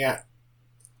teacher can't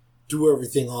do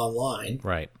everything online.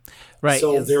 Right. Right.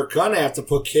 So they're going to have to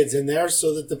put kids in there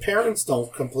so that the parents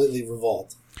don't completely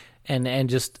revolt. And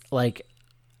just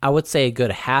I would say a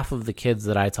good half of the kids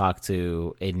that I talk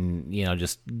to in,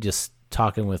 just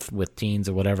talking with teens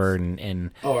or whatever and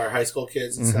our high school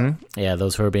kids and stuff. yeah,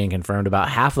 those who are being confirmed, about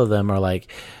half of them are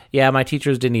like, yeah, my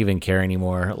teachers didn't even care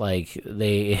anymore.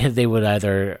 They would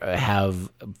either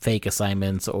have fake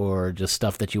assignments or just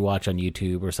stuff that you watch on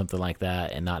YouTube or something like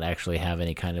that, and not actually have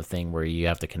any kind of thing where you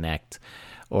have to connect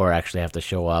or actually have to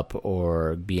show up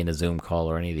or be in a Zoom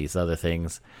call or any of these other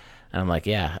things. And I'm like,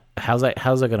 yeah, how's that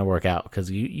going to work out?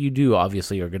 Because you do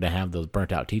obviously are going to have those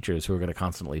burnt out teachers who are going to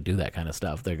constantly do that kind of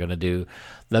stuff. They're going to do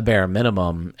the bare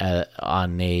minimum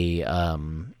on a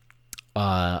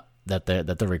that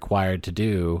they're required to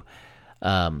do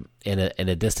in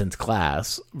a distance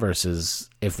class, versus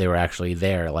if they were actually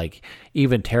there.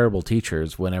 Even terrible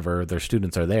teachers, whenever their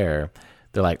students are there,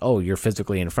 they're like, oh, you're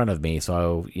physically in front of me,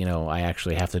 so I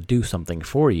actually have to do something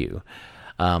for you.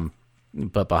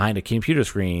 But behind a computer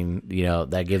screen,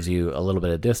 that gives you a little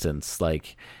bit of distance.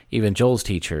 Like even Joel's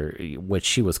teacher, which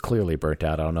she was clearly burnt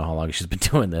out. I don't know how long she's been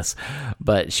doing this,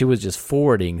 but she was just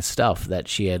forwarding stuff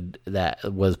that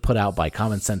was put out by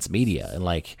Common Sense Media. And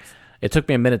like, it took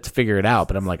me a minute to figure it out,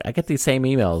 but I'm like, I get these same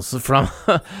emails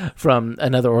from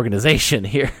another organization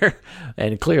here.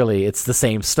 And clearly it's the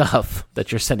same stuff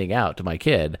that you're sending out to my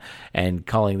kid and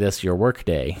calling this your work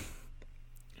day.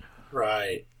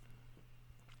 Right.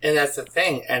 And that's the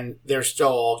thing. And they're still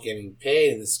all getting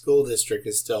paid, and the school district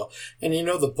is still. And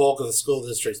the bulk of the school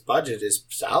district's budget is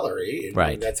salary.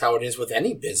 Right. And that's how it is with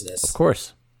any business. Of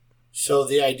course. So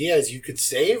the idea is you could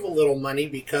save a little money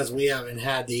because we haven't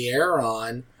had the air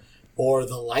on or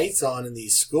the lights on in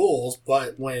these schools.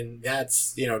 But when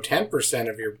that's, 10%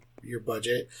 of your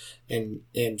budget and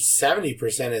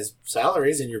 70% is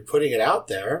salaries, and you're putting it out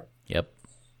there. Yep.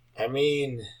 I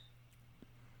mean,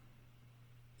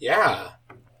 yeah.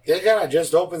 They gotta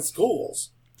just open schools.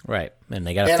 Right. And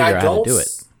they gotta figure out how to do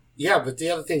it. Yeah, but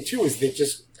the other thing too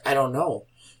is I don't know.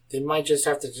 They might just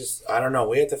have to I don't know.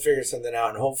 We have to figure something out,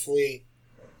 and hopefully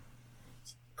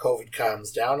COVID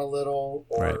calms down a little,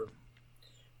 or right.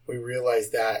 We realize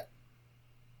that,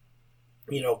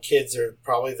 kids are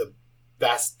probably the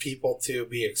best people to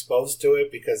be exposed to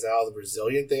it because of how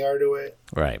resilient they are to it.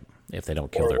 Right. If they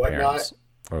don't kill their whatnot. parents.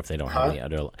 Or if they don't have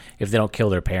if they don't kill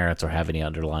their parents or have any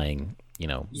underlying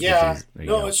disease,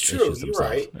 it's true. You're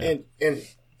right. Yeah. And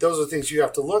those are things you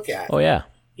have to look at. Oh, yeah.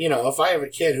 If I have a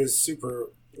kid who's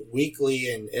super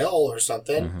weakly and ill or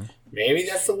something, maybe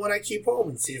that's the one I keep home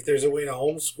and see if there's a way to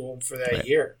homeschool him for that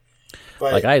year.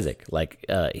 But, like Isaac,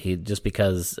 he just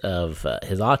because of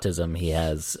his autism, he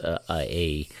has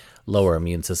a lower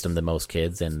immune system than most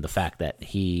kids, and the fact that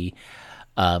he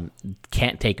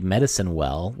can't take medicine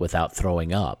well without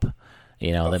throwing up,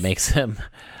 that makes him.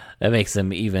 That makes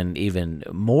him even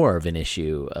more of an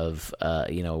issue of,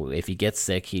 if he gets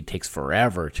sick, he takes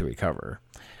forever to recover.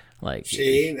 Like,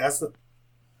 see, that's the...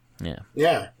 Yeah.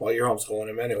 Yeah, well, you're homeschooling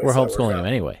him anyway. We're homeschooling him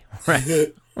anyway.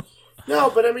 Right.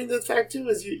 No, but I mean, the fact, too,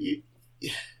 is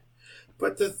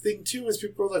but the thing, too, is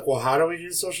people are like, well, how do we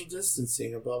do social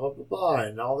distancing and blah, blah, blah, blah,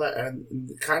 and all that.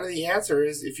 And kind of the answer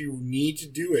is if you need to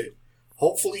do it,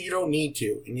 hopefully you don't need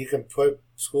to, and you can put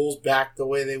schools back the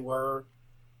way they were,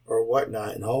 or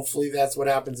whatnot, and hopefully that's what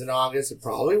happens in August. It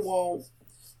probably won't.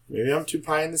 Maybe I'm too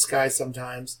pie in the sky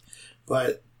sometimes.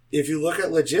 But if you look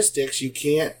at logistics, you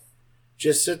can't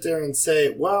just sit there and say,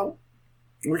 well,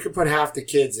 we could put half the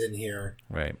kids in here.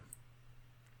 Right.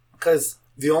 Because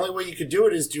the only way you could do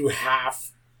it is do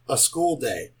half a school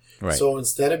day. Right. So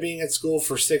instead of being at school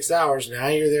for 6 hours, now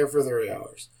you're there for 3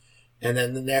 hours. And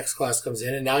then the next class comes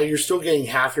in, and now you're still getting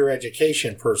half your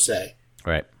education, per se.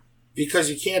 Right. Because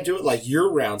you can't do it like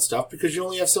year-round stuff because you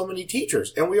only have so many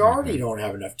teachers. And we already don't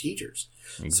have enough teachers.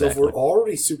 Exactly. So if we're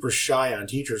already super shy on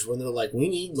teachers, when they're like, we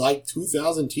need like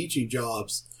 2,000 teaching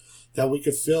jobs that we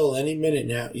could fill any minute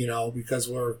now, because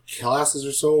our classes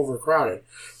are so overcrowded.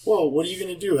 Well, what are you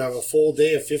going to do? Have a full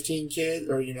day of 15 kids?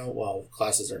 Or,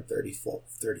 classes aren't 30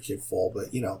 kid full,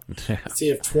 but, let's say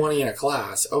you have 20 in a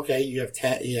class. Okay, you have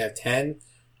 10,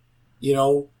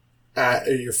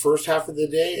 your first half of the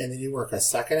day, and then you work a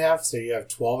second half, so you have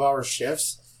 12-hour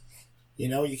shifts.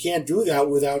 You can't do that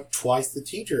without twice the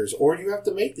teachers, or you have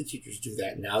to make the teachers do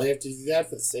that. Now they have to do that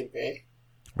for the same pay.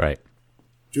 Right.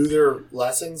 Do their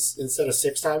lessons instead of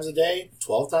 6 times a day,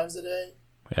 12 times a day.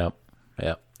 Yep.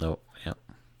 No. Yep.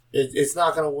 It's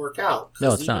not going to work out.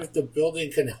 No, it's even not. If the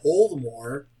building can hold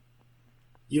more,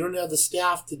 you don't have the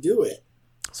staff to do it.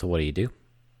 So what do?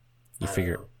 You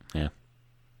figure. Yeah.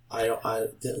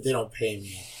 They don't pay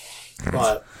me,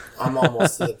 but I'm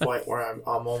almost to the point where I'm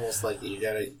almost like, you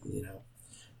gotta,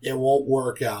 it won't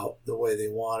work out the way they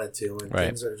want it to, and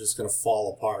things are just gonna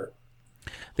fall apart.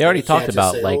 They already talked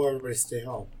about say, everybody stay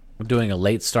home. Doing a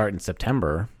late start in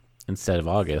September instead of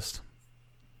August.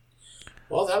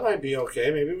 Well, that might be okay.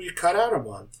 Maybe we cut out a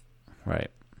month. Right,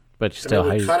 but still,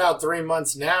 we cut out 3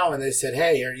 months now, and they said,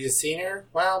 "Hey, are you a senior?"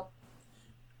 Well,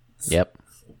 yep.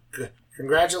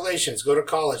 Congratulations. Go to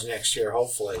college next year,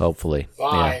 hopefully.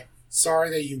 Bye. Yeah. Sorry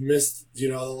that you missed, the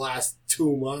last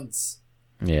 2 months.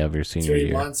 Yeah, of your senior year.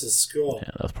 3 months of school.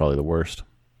 Yeah, that's probably the worst.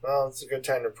 Well, it's a good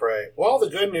time to pray. Well, the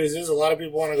good news is a lot of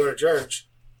people want to go to church.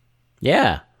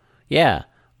 Yeah,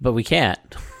 but we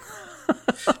can't.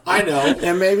 I know,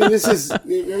 and maybe this is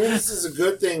a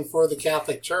good thing for the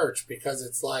Catholic Church because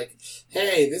it's like,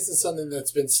 hey, this is something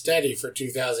that's been steady for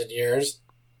 2,000 years,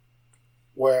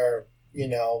 where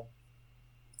in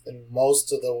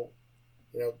most of the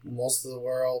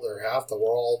world or half the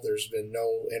world, there's been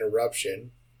no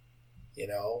interruption. You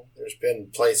know, there's been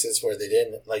places where they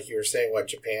didn't, like you were saying,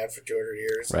 Japan for 200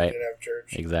 years, they Right. didn't have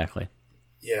church. Exactly.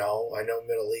 You know, I know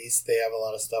Middle East, they have a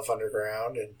lot of stuff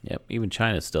underground. And Yep. Even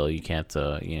China still, you can't,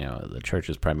 the church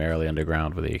is primarily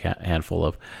underground with a handful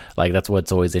of, like, that's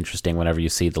what's always interesting whenever you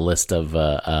see the list of,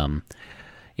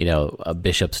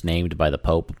 bishops named by the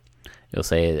Pope. You'll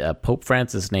say Pope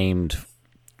Francis named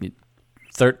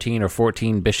 13 or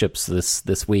 14 bishops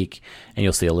this week, and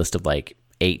you'll see a list of like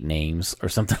 8 names or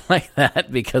something like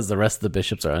that, because the rest of the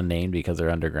bishops are unnamed because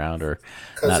they're underground or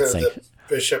not because they're synced. the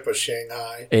Bishop of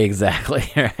Shanghai. Exactly,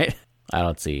 right. I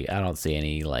don't see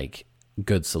any like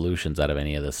good solutions out of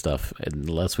any of this stuff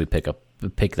unless we pick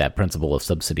that principle of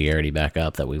subsidiarity back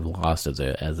up that we've lost as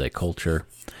a culture.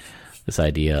 This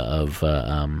idea of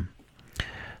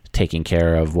taking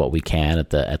care of what we can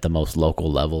at the most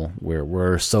local level.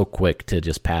 We're so quick to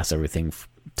just pass everything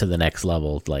to the next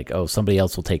level. Like, oh, somebody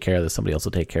else will take care of this. Somebody else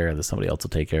will take care of this. Somebody else will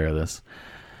take care of this.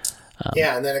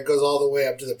 Yeah, and then it goes all the way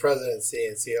up to the presidency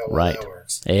and see how well Right. that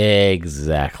works.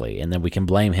 Exactly. And then we can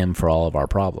blame him for all of our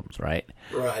problems, right?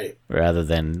 Right. Rather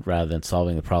than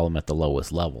solving the problem at the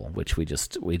lowest level, which we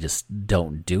just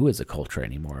don't do as a culture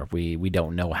anymore. We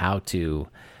don't know how to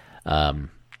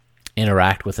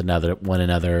interact with one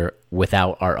another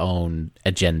without our own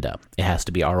agenda. It has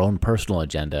to be our own personal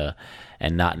agenda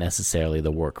and not necessarily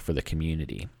the work for the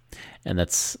community. And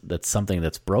that's something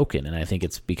that's broken, and I think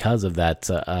it's because of that.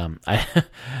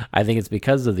 I think it's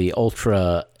because of the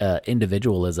ultra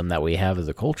individualism that we have as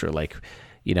a culture. Like,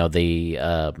 the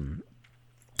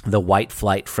white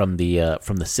flight from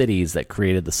the cities that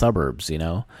created the suburbs.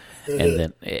 And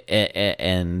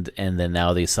then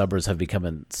now these suburbs have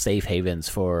become safe havens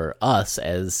for us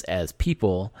as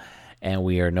people, and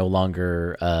we are no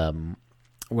longer.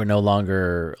 We're no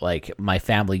longer like my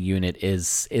family unit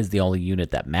is the only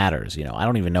unit that matters. I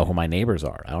don't even know who my neighbors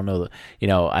are. I don't know.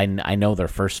 I know their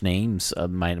first names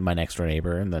of my next door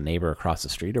neighbor and the neighbor across the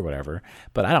street or whatever,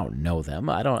 but I don't know them.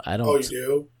 I don't. Oh,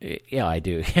 you do? Yeah, I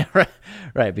do. Yeah,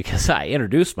 right. Because I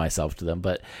introduced myself to them,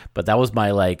 but that was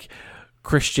my like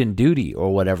Christian duty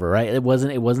or whatever, right? It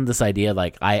wasn't this idea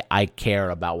like I care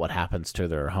about what happens to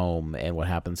their home and what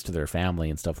happens to their family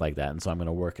and stuff like that, and so I'm going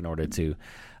to work in order to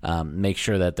make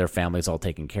sure that their family's all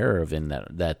taken care of and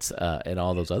that and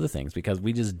all those other things, because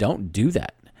we just don't do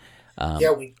that.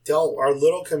 Yeah, we don't. Our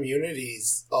little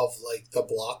communities of like the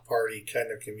block party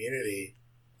kind of community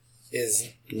is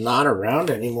not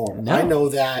around anymore. No. I know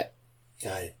that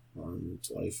guy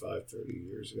 25, 30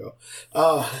 years ago.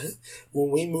 When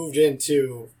we moved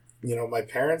into, my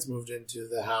parents moved into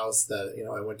the house that,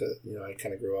 I went to, I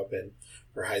kind of grew up in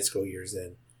for high school years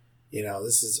in.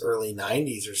 This is early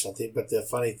 90s or something. But the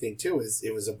funny thing, too, is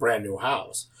it was a brand new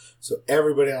house. So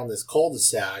everybody on this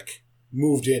cul-de-sac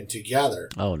moved in together.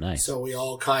 Oh, nice. So we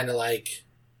all kind of like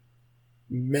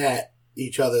met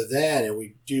each other then, and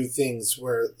we do things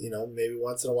where, maybe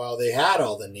once in a while they had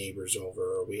all the neighbors over,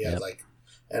 or we had like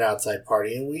an outside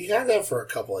party, and we had that for a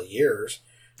couple of years.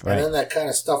 Right. And then that kind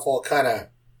of stuff all kind of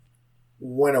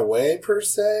went away per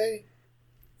se.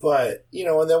 But,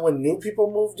 and then when new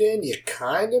people moved in, you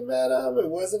kind of met them. It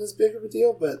wasn't as big of a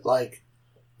deal. But, like,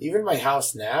 even my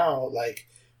house now, like,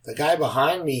 the guy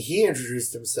behind me, he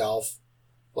introduced himself,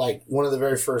 like, one of the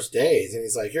very first days. And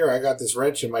he's like, here, I got this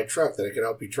wrench in my truck that I could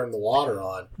help you turn the water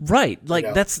on. Right. Like,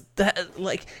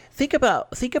 like, think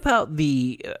about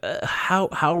the,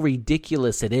 how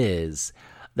ridiculous it is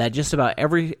that just about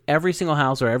every single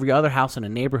house or every other house in a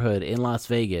neighborhood in Las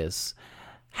Vegas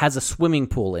has a swimming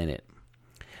pool in it.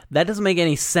 That doesn't make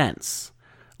any sense.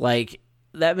 Like,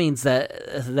 that means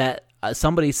that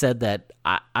somebody said that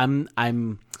I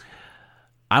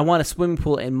want a swimming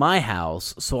pool in my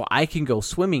house so I can go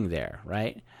swimming there,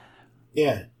 right?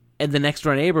 Yeah. And the next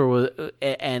door neighbor was,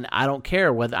 and I don't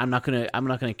care whether I'm not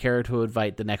gonna care to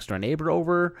invite the next door neighbor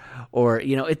over, or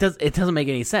it doesn't make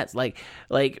any sense. Like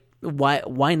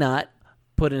why not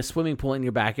put in a swimming pool in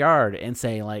your backyard and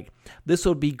say, like, this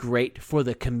would be great for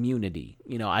the community.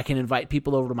 I can invite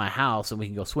people over to my house and we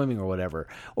can go swimming or whatever.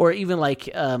 Or even like,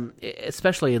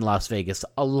 especially in Las Vegas,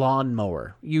 a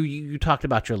lawnmower. You talked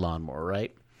about your lawnmower,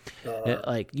 right?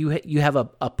 Like you have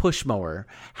a push mower.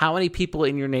 How many people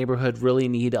in your neighborhood really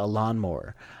need a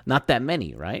lawnmower? Not that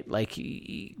many, right? Like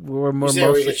we're more mostly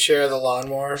we could share the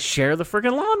lawnmower. Share the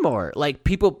freaking lawnmower. Like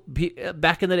people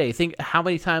back in the day, think how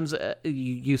many times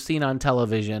you've seen on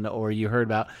television or you heard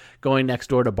about going next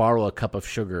door to borrow a cup of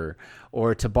sugar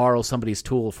or to borrow somebody's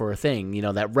tool for a thing,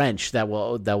 that wrench that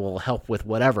will help with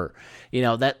whatever.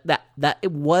 That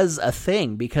it was a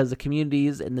thing because the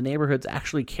communities and the neighborhoods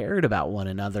actually cared about one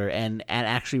another and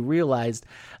actually realized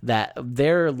that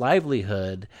their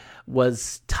livelihood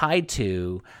was tied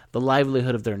to the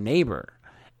livelihood of their neighbor.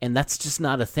 And that's just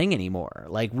not a thing anymore.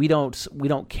 Like we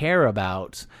don't care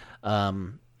about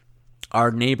our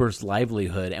neighbor's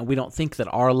livelihood, and we don't think that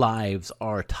our lives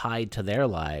are tied to their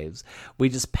lives. We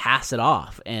just pass it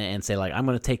off and say, like, I'm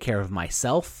going to take care of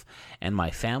myself and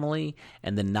my family,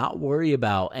 and then not worry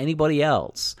about anybody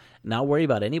else. Not worry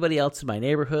about anybody else in my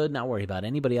neighborhood, not worry about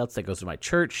anybody else that goes to my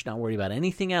church, not worry about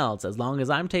anything else. As long as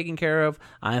I'm taken care of,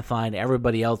 I'm fine.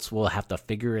 Everybody else will have to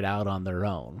figure it out on their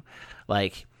own.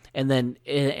 And then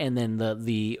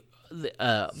the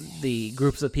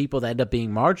groups of people that end up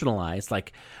being marginalized,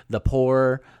 like the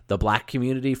poor, the black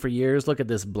community for years. Look at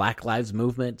this Black Lives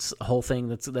Movement whole thing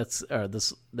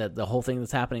the whole thing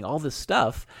that's happening. All this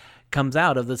stuff comes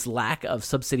out of this lack of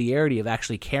subsidiarity of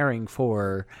actually caring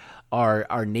for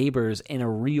our neighbors in a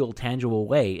real, tangible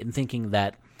way, and thinking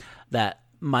that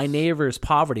my neighbor's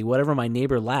poverty, whatever my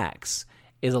neighbor lacks,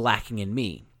 is a lacking in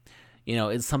me.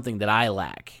 It's something that I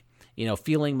lack.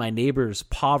 Feeling my neighbor's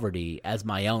poverty as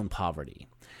my own poverty,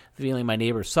 feeling my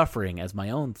neighbor's suffering as my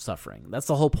own suffering. That's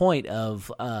the whole point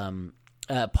of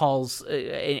Paul's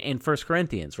in 1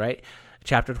 Corinthians, right?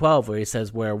 Chapter 12, where he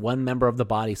says, where one member of the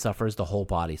body suffers, the whole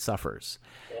body suffers.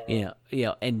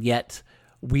 And yet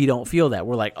we don't feel that.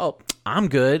 We're like, oh, I'm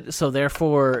good, so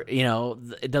therefore,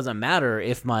 it doesn't matter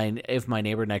if my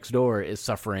neighbor next door is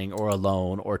suffering or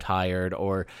alone or tired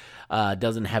or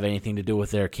doesn't have anything to do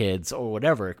with their kids or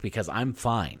whatever, because I'm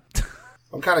fine.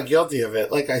 I'm kind of guilty of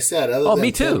it. Like I said, other than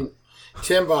me too.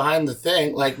 Tim behind the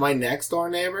thing, like my next door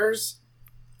neighbors,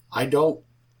 I don't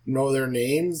know their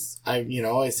names.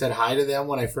 I said hi to them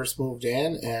when I first moved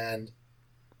in, and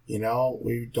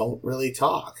we don't really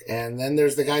talk. And then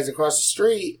there's the guys across the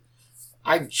street.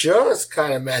 I just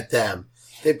kind of met them.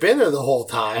 They've been there the whole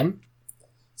time.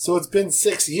 So it's been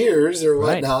 6 years or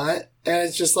whatnot. Right. And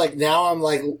it's just like, now I'm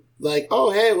like,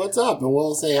 oh, hey, what's up? And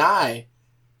we'll say hi.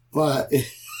 But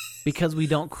because we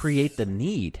don't create the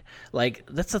need. Like,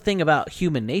 that's the thing about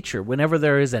human nature. Whenever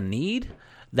there is a need,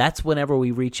 that's whenever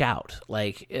we reach out.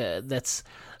 Like,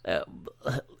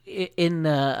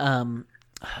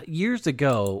 years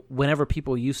ago, whenever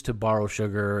people used to borrow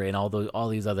sugar and all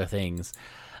these other things,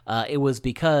 it was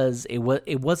because it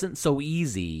wasn't so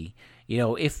easy.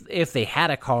 If they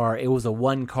had a car, it was a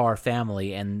one-car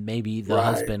family, and maybe the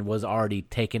husband was already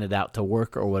taking it out to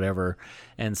work or whatever,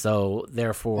 and so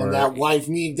therefore, and that wife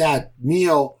need that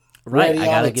meal right. ready I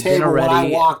gotta on the get table dinner ready. when I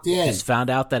walked in. Just found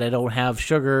out that I don't have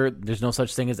sugar. There's no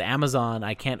such thing as Amazon.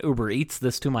 I can't Uber Eats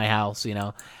this to my house.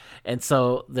 And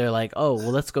so they're like, oh,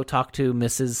 well, let's go talk to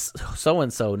Mrs.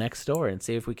 So-and-so next door and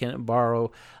see if we can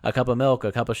borrow a cup of milk,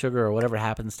 a cup of sugar, or whatever it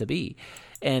happens to be.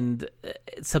 And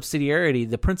subsidiarity,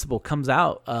 the principle comes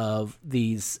out of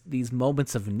these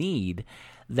moments of need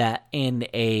that in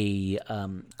a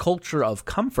culture of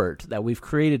comfort that we've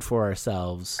created for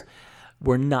ourselves,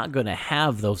 we're not going to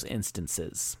have those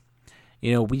instances.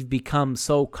 We've become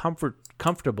so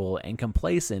comfortable and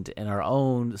complacent in our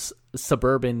own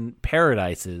suburban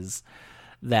paradises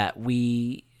that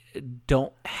we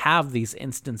don't have these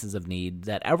instances of need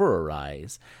that ever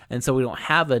arise. And so we don't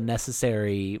have a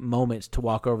necessary moment to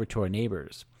walk over to our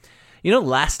neighbors.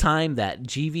 Last time that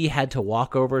GV had to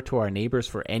walk over to our neighbors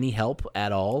for any help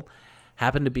at all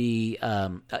happened to be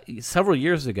several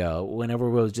years ago, whenever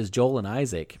it was just Joel and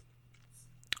Isaac.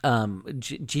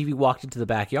 GV walked into the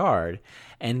backyard,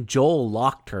 and Joel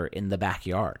locked her in the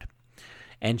backyard.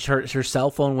 And her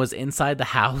cell phone was inside the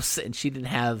house, and she didn't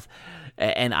have.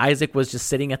 And Isaac was just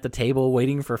sitting at the table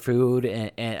waiting for food,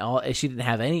 and all. She didn't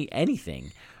have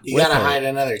anything. You gotta hide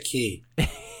another key.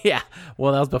 Yeah,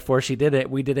 well, that was before she did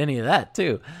it. We did any of that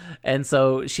too, and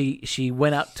so she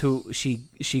went out to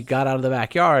she got out of the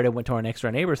backyard and went to our next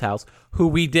door neighbor's house, who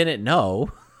we didn't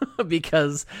know.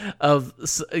 Because of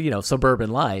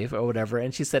suburban life or whatever,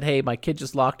 and she said, "Hey, my kid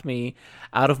just locked me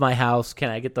out of my house.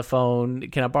 Can I get the phone?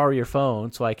 Can I borrow your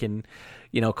phone so I can,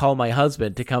 call my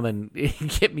husband to come and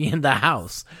get me in the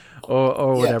house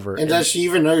or whatever?" And does she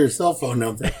even know your cell phone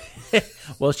number?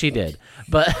 Well, she did,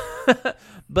 but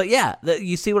but yeah,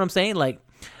 you see what I'm saying? Like,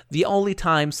 the only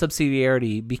time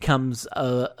subsidiarity becomes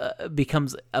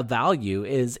a value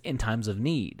is in times of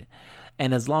need.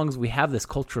 And as long as we have this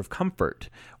culture of comfort,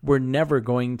 we're never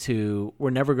going to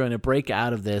break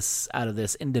out of this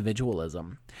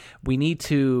individualism. We need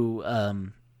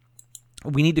to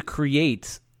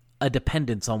create a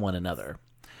dependence on one another.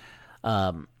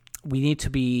 we need to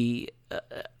be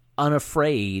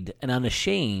unafraid and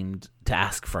unashamed to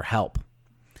ask for help.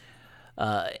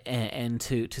 And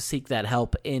to seek that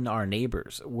help in our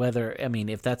neighbors.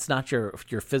 If that's not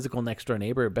your physical next door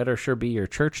neighbor, it better sure be your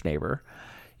church neighbor,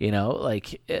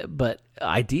 but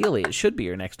ideally it should be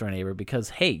your next door neighbor because,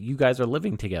 hey, you guys are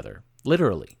living together,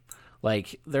 literally.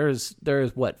 Like there's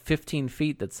what, 15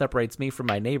 feet that separates me from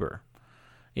my neighbor,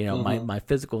 my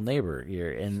physical neighbor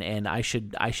here. And I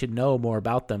should know more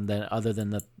about them other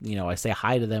than I say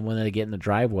hi to them when they get in the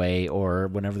driveway or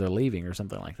whenever they're leaving or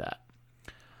something like that.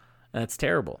 That's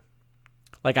terrible.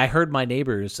 Like I heard my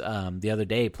neighbors the other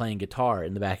day playing guitar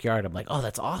in the backyard. I'm like, oh,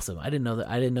 that's awesome. I didn't know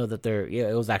that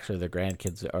it was actually their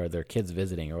grandkids or their kids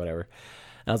visiting or whatever.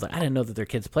 And I was like, I didn't know that their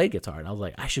kids played guitar. And I was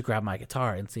like, I should grab my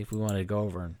guitar and see if we wanted to go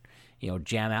over and,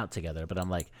 jam out together. But I'm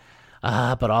like,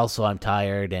 but also I'm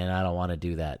tired and I don't want to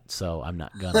do that. So I'm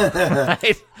not gonna.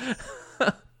 Right?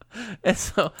 And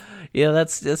so,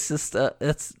 that's the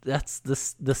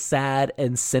sad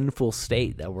and sinful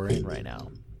state that we're in right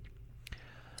now.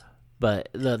 But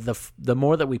the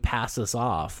more that we pass this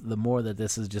off, the more that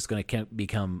this is just going to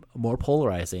become more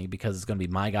polarizing because it's going to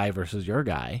be my guy versus your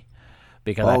guy.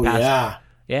 Because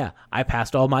I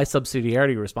passed all my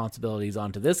subsidiarity responsibilities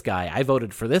onto this guy. I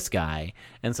voted for this guy,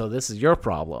 and so this is your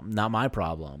problem, not my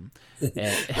problem.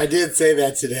 And, I did say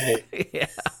that today. Yeah.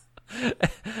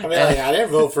 I didn't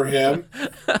vote for him.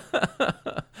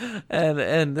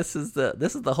 and this is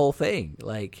the whole thing.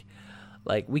 Like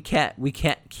we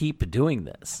can't keep doing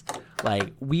this.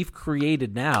 Like we've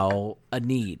created now a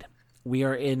need. We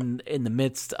are in the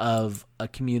midst of a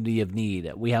community of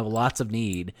need. We have lots of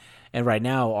need, and right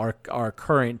now our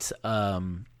current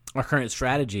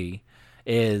strategy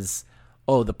is,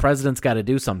 oh, the president's got to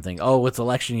do something. Oh, it's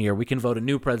election year. We can vote a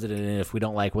new president in if we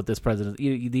don't like what this president.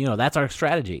 That's our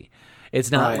strategy.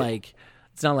 It's not like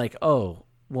oh,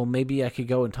 well, maybe I could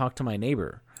go and talk to my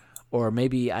neighbor. Or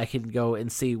maybe I can go and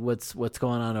see what's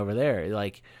going on over there.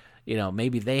 Like,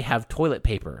 maybe they have toilet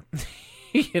paper,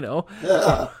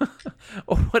 or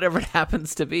whatever it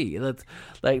happens to be. That's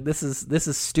like this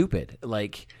is stupid.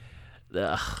 Like,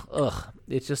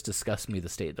 it just disgusts me the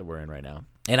state that we're in right now.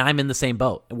 And I'm in the same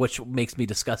boat, which makes me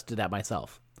disgusted at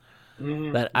myself.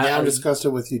 Mm-hmm. I'm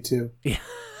disgusted with you too. Yeah.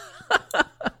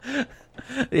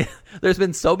 Yeah. There's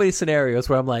been so many scenarios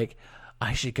where I'm like,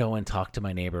 I should go and talk to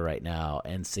my neighbor right now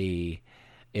and see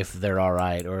if they're all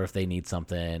right or if they need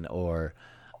something or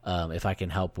if I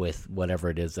can help with whatever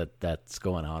it is that's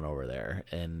going on over there.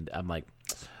 And I'm like,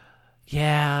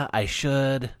 yeah, I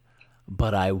should,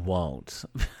 but I won't.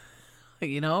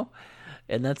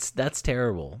 And that's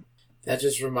terrible. That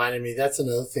just reminded me, that's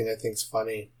another thing I think's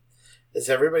funny, is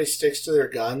everybody sticks to their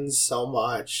guns so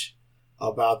much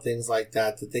about things like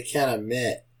that they can't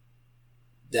admit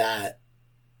that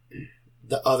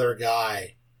the other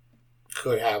guy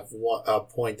could have a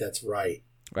point that's right.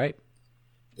 Right.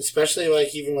 Especially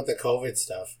like even with the COVID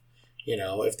stuff.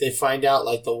 If they find out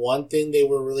like the one thing they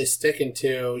were really sticking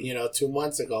to, 2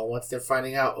 months ago, once they're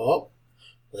finding out, oh,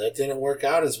 well, that didn't work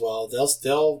out as well, they'll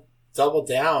still double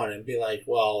down and be like,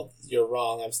 well, you're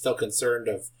wrong. I'm still concerned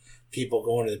of people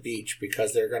going to the beach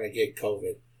because they're going to get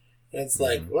COVID. And it's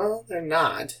like, well, they're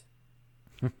not.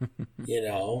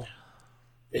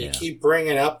 But you keep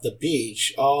bringing up the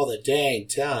beach all the dang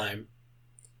time.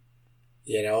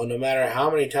 No matter how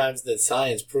many times that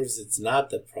science proves it's not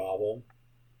the problem.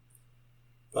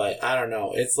 But I don't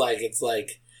know. It's like,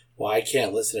 well, I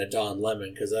can't listen to Don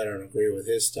Lemon because I don't agree with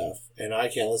his stuff. And I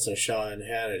can't listen to Sean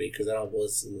Hannity because I don't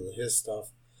listen to his stuff.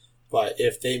 But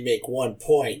if they make one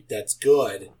point that's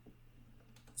good,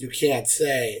 you can't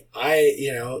say,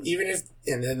 even if,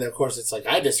 and then of course it's like,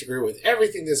 I disagree with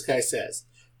everything this guy says.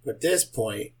 But this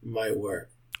point might work.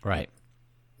 Right.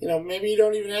 Maybe you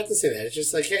don't even have to say that. It's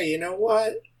just like, hey, you know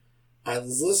what? I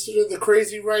was listening to the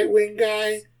crazy right-wing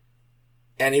guy,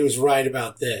 and he was right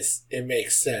about this. It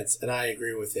makes sense, and I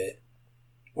agree with it.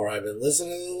 Or I've been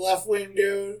listening to the left-wing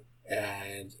dude,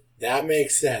 and that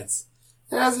makes sense.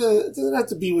 It doesn't have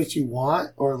to be what you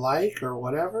want or like or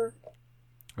whatever.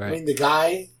 Right. I mean, the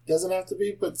guy doesn't have to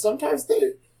be, but sometimes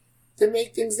they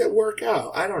make things that work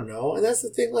out. I don't know. And that's the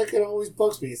thing, like, it always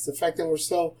bugs me. It's the fact that we're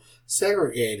so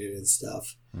segregated and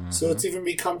stuff. Mm-hmm. So it's even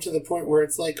become to the point where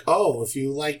it's like, oh, if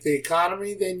you like the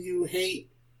economy, then you hate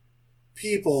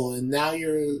people. And now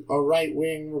you're a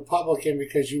right-wing Republican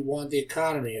because you want the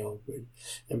economy open.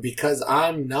 And because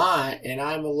I'm not, and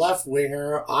I'm a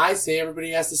left-winger, I say everybody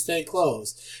has to stay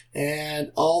closed.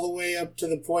 And all the way up to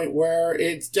the point where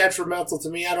it's detrimental to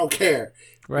me, I don't care.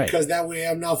 Right. Because that way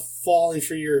I'm not falling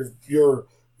for your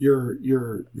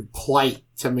plight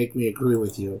to make me agree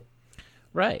with you.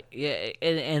 Right. Yeah.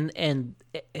 And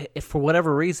if for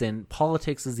whatever reason,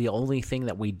 politics is the only thing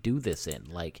that we do this in.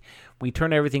 Like, we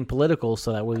turn everything political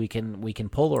so that way we can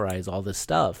polarize all this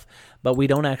stuff, but we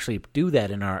don't actually do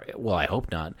that in our. Well, I hope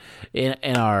not in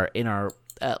our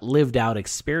lived out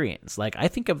experience. Like, I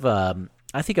think of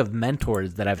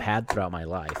mentors that I've had throughout my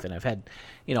life, and I've had,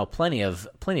 plenty of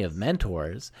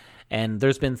mentors. And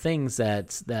there's been things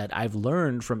that I've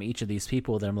learned from each of these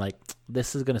people that I'm like,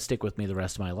 this is going to stick with me the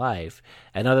rest of my life.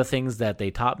 And other things that they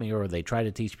taught me or they tried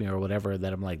to teach me or whatever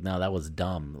that I'm like, no, that was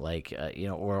dumb. Like,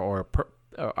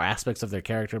 or aspects of their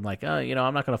character, I'm like, oh,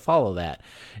 I'm not going to follow that.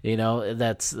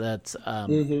 That's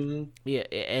yeah,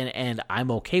 and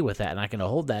I'm okay with that, and I can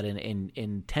hold that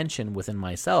in tension within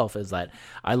myself. Is that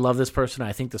I love this person,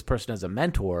 I think this person is a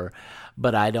mentor,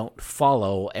 but I don't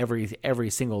follow every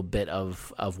single bit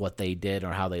of what they did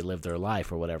or how they lived their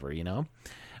life or whatever,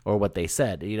 or what they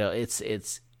said.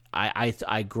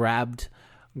 I grabbed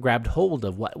hold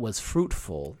of what was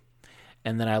fruitful,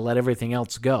 and then I let everything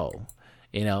else go.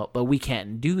 But we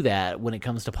can't do that when it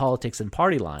comes to politics and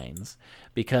party lines,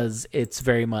 because it's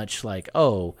very much like,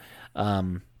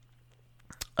 I'm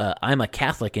a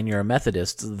Catholic and you're a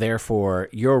Methodist, therefore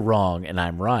you're wrong and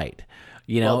I'm right.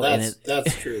 Well,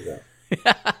 that's true though.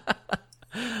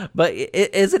 But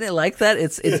isn't it like that?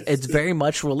 It's very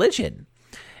much religion.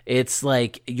 It's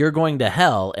like you're going to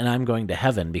hell and I'm going to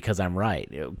heaven because I'm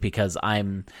right, because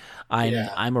I'm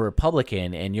a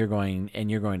Republican and you're going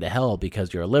to hell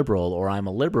because you're a liberal, or I'm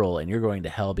a liberal and you're going to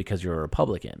hell because you're a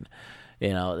Republican,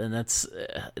 and that's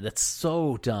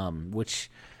so dumb. Which,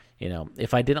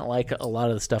 if I didn't like a lot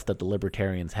of the stuff that the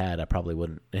libertarians had, I probably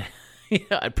wouldn't.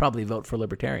 I'd probably vote for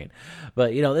libertarian,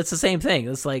 but it's the same thing.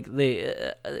 It's like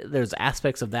there's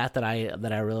aspects of that I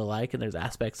really like, and there's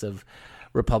aspects of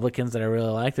Republicans that I really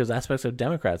like. There's aspects of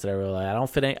Democrats that I really like. I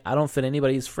don't fit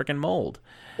anybody's freaking mold.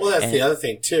 Well, that's the other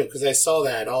thing too, because I saw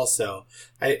that also.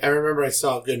 I remember I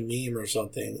saw a good meme or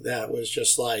something that was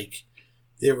just like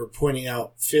they were pointing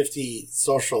out 50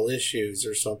 social issues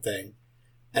or something,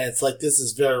 and it's like, this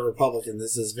is very Republican.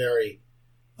 This is very,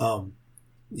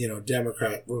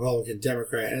 Democrat, Republican,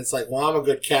 Democrat, and it's like, well, I'm a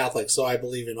good Catholic, so I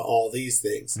believe in all these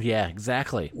things. Yeah,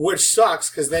 exactly. Which sucks,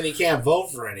 because then you can't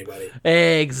vote for anybody.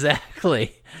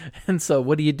 Exactly. And so,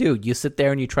 what do? You sit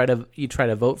there and you try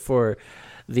to vote for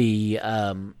the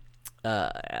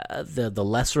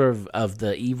lesser of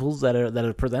the evils that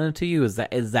are presented to you. Is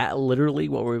that literally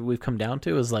what we've come down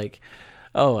to? Is like,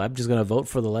 oh, I'm just going to vote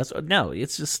for the lesser. No,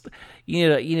 it's just you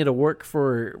need to work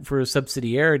for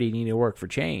subsidiarity. You need to work for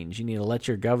change. You need to let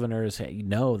your governors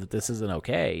know that this isn't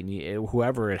okay.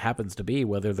 Whoever it happens to be,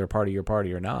 whether they're part of your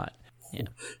party or not. Yeah.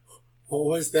 What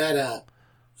was that?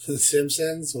 The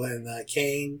Simpsons, when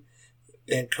Kane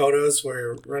and Kodos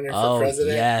were running for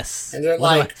president. Yes, and they're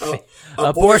like,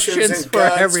 abortions for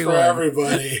everyone. For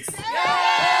everybody.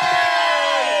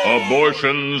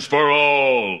 Abortions for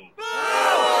all.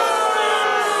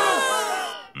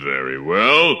 Very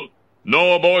well.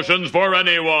 No abortions for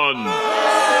anyone.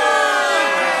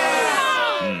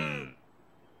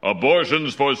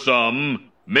 Abortions for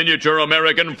some, miniature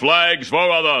American flags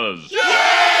for others.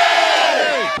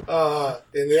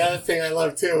 And the other thing I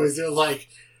love too is they're like,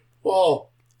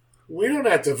 well, we don't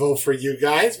have to vote for you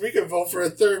guys. We can vote for a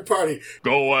third party.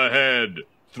 Go ahead.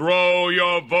 Throw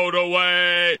your vote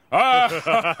away.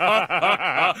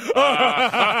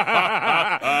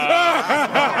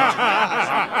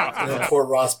 Poor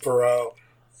Ross Perot.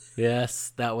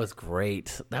 Yes, that was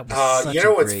great. That was such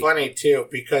what's funny too,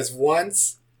 because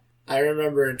once I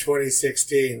remember in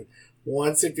 2016,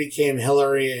 once it became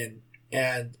Hillary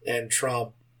and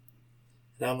Trump,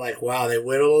 and I'm like, wow, they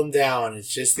whittled them down.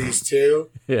 It's just these two.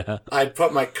 Yeah. I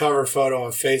put my cover photo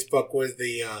on Facebook with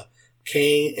the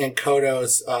Kane and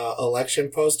Kodos election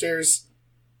posters.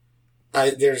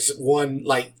 There's one,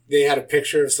 like, they had a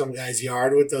picture of some guy's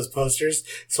yard with those posters,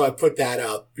 so I put that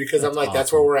up because I'm like, awesome.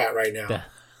 That's where we're at right now.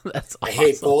 That's awesome.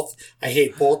 I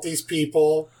hate both these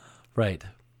people. Right.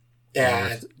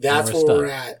 And that's where we're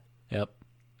at. Yep.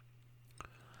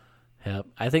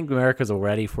 I think America's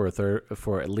ready for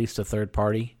at least a third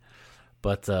party,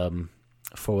 but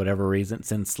for whatever reason,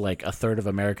 since like a third of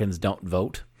Americans don't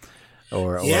vote,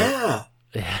 and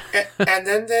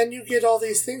then you get all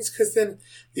these things, because then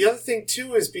the other thing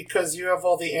too is because you have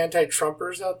all the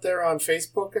anti-Trumpers out there on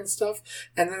Facebook and stuff,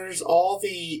 and then there's all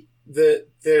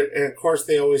and of course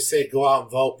they always say go out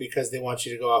and vote because they want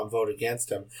you to go out and vote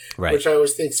against him, right. Which I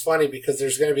always think is funny because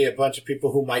there's going to be a bunch of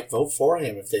people who might vote for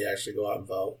him if they actually go out and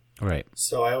vote. Right.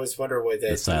 So I always wonder why they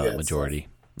do the silent that majority.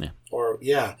 Stuff.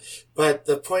 Yeah. But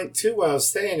the point too, what I was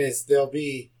saying is there'll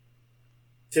be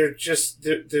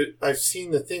I've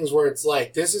seen the things where it's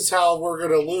like, this is how we're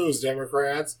going to lose,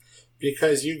 Democrats,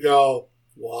 because you go,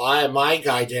 well, my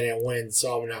guy didn't win,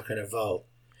 so I'm not going to vote,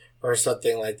 or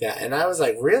something like that. And I was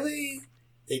like, really?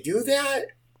 They do that?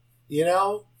 You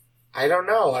know? I don't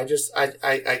know. I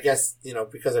guess, you know,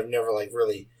 because I've never like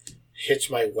really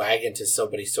hitched my wagon to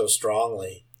somebody so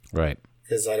strongly. Right.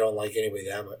 Because I don't like anybody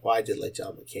that much. Well, I did like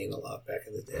John McCain a lot back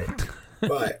in the day.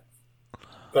 But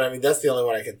I mean, that's the only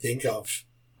one I can think of.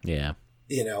 Yeah.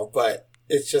 You know, but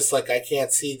it's just like, I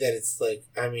can't see that it's like,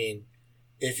 I mean,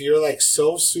 if you're like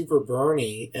so super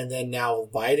Bernie and then now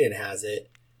Biden has it,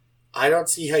 I don't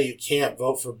see how you can't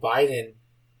vote for Biden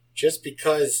just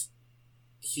because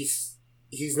he's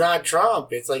not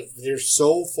Trump. It's like they're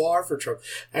so far for Trump.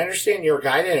 I understand your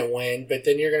guy didn't win, but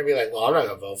then you're going to be like, well, I'm not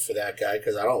going to vote for that guy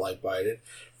because I don't like Biden.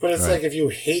 But it's like, if you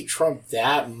hate Trump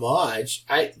that much,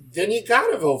 then you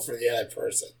got to vote for the other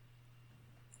person.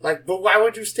 Like, but why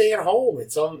would you stay at home?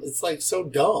 It's like so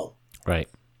dumb. Right.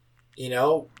 You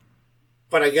know?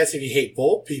 But I guess if you hate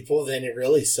both people, then it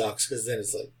really sucks because then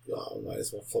it's like, oh, might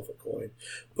as well flip a coin.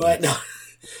 But no.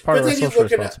 Part of our social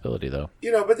responsibility, though.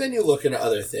 You know, but then you look into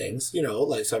other things, you know,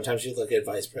 like sometimes you look at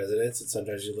vice presidents and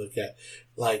sometimes you look at,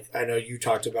 like, I know you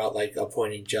talked about, like,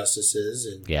 appointing justices.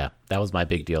 And yeah, that was my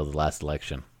big deal the last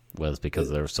election, was because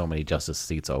there were so many justice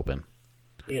seats open.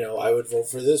 You know, I would vote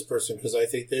for this person because I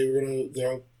think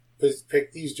they'll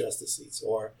pick these justice seats.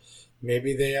 Or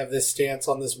maybe they have this stance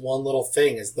on this one little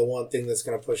thing is the one thing that's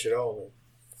going to push it over.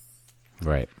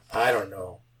 Right. I don't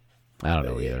know. I don't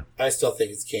know either. I still think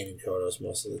it's Kanan Kodos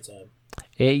most of the time.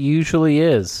 It usually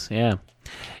is, yeah.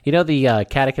 You know, the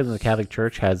Catechism of the Catholic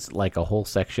Church has like a whole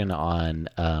section on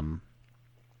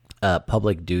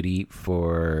public duty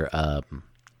for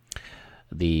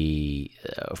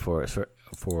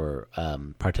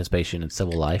participation in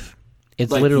civil life.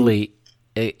 It's like literally.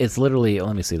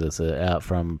 Let me see this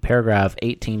from paragraph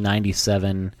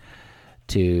 1897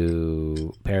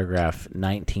 to paragraph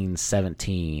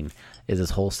 1917 is this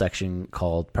whole section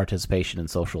called participation in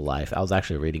social life. I was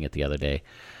actually reading it the other day,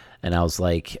 and I was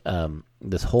like,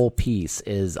 this whole piece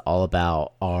is all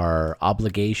about our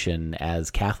obligation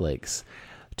as Catholics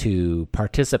to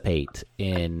participate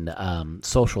in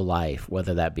social life,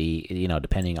 whether that be, you know,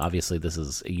 depending, obviously this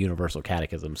is a universal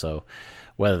catechism, so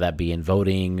whether that be in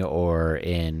voting or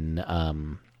in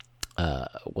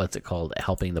what's it called,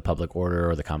 helping the public order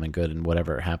or the common good, and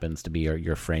whatever it happens to be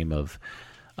your frame of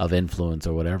influence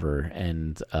or whatever.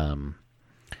 And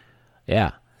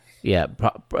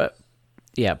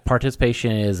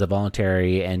participation is a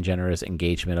voluntary and generous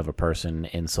engagement of a person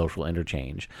in social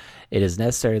interchange. It is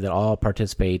necessary that all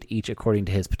participate, each according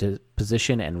to his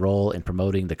position and role in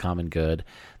promoting the common good.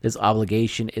 This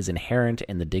obligation is inherent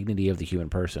in the dignity of the human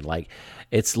person. Like,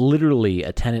 it's literally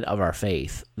a tenet of our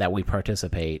faith that we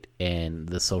participate in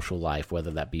the social life,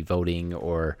 whether that be voting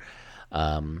or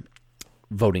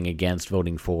voting against,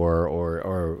 voting for,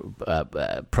 or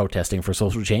protesting for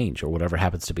social change, or whatever it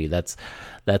happens to be.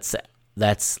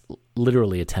 That's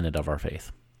literally a tenet of our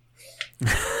faith.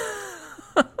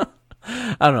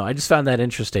 I don't know. I just found that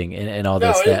interesting in all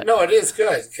this. It is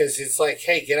good because it's like,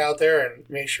 hey, get out there and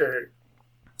make sure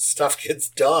stuff gets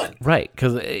done. Right,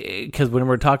 because when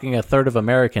we're talking a third of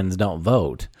Americans don't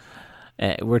vote,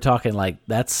 we're talking like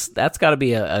that's got to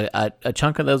be a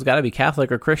chunk of those got to be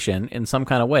Catholic or Christian in some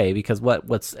kind of way, because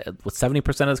what's 70%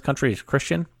 of this country is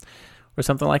Christian or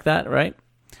something like that, right?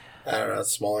 I don't know.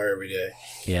 It's smaller every day.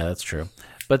 Yeah, that's true.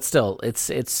 But still,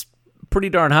 it's pretty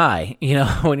darn high. You know,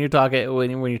 when you're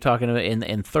talking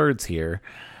in thirds here,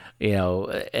 you know,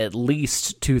 at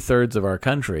least 2/3 of our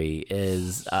country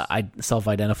is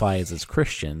self-identify as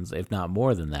Christians, if not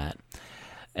more than that,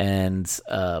 and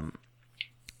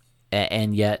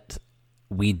yet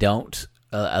we don't.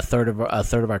 A third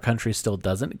of our country still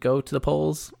doesn't go to the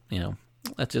polls. You know,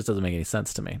 that just doesn't make any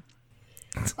sense to me.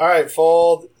 All right,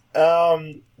 Fold.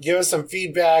 Give us some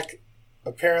feedback.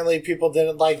 Apparently people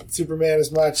didn't like Superman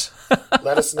as much.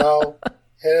 Let us know.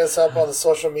 Hit us up on the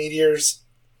social medias.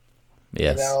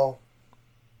 Yes. You know,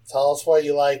 tell us what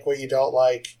you like, what you don't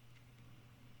like.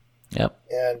 Yep.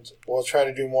 And we'll try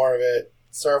to do more of it.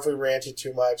 Sorry if we ranted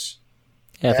too much.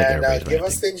 Yeah, I think and give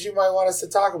us things you might want us to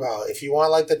talk about. If you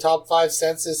want like the top 5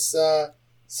 census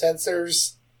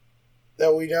censors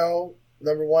that we know,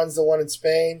 number 1's the one in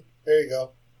Spain. There you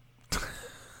go.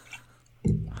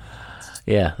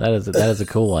 Yeah, that is a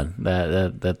cool one.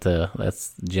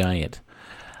 That's giant.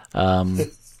 I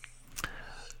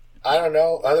don't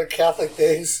know, other Catholic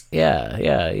things. Yeah.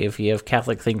 If you have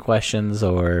Catholic thing questions,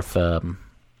 or if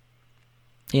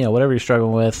you know, whatever you're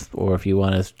struggling with, or if you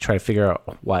want to try to figure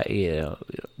out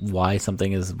why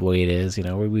something is the way it is.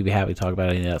 We'd be happy to talk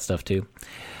about any of that stuff too.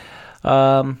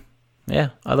 Yeah.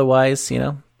 Otherwise,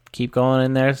 keep going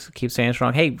in there, keep staying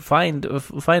strong. Hey, find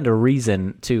a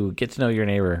reason to get to know your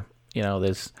neighbor.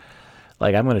 There's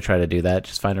I'm going to try to do that.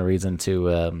 Just find a reason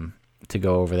to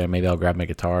go over there. Maybe I'll grab my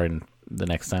guitar and the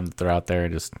next time that they're out there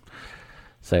and just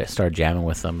start jamming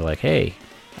with them. Be like, hey,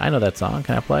 I know that song.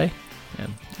 Can I play?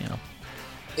 And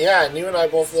Yeah, and you and I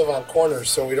both live on corners,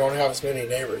 so we don't have as many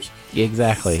neighbors.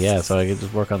 Exactly. Yeah. So I could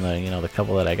just work on the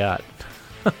couple that I got.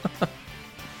 All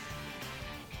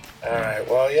right.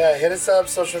 Well, yeah. Hit us up.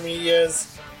 Social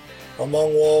medias.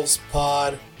 Among Wolves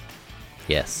Pod.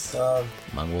 Yes.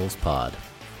 Among Wolves Pod.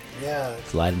 Yeah.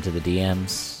 Slide into the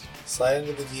DMs. Slide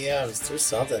into the DMs. Do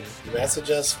something. Message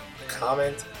us.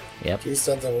 Comment. Yep. Do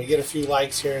something. We get a few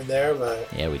likes here and there, but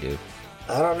Yeah, we do.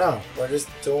 I don't know. We're just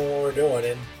doing what we're doing,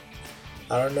 and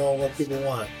I don't know what people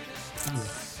want.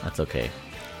 That's okay.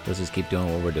 Let's just keep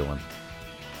doing what we're doing.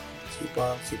 Keep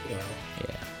on keeping on.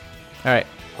 Yeah. All right.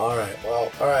 All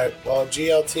right. Well,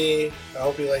 GLT, I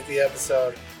hope you liked the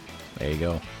episode. There you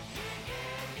go.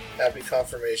 Happy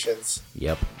confirmations.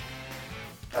 Yep.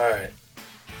 All right.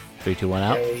 3, 2, 1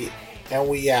 out. And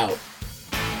we out.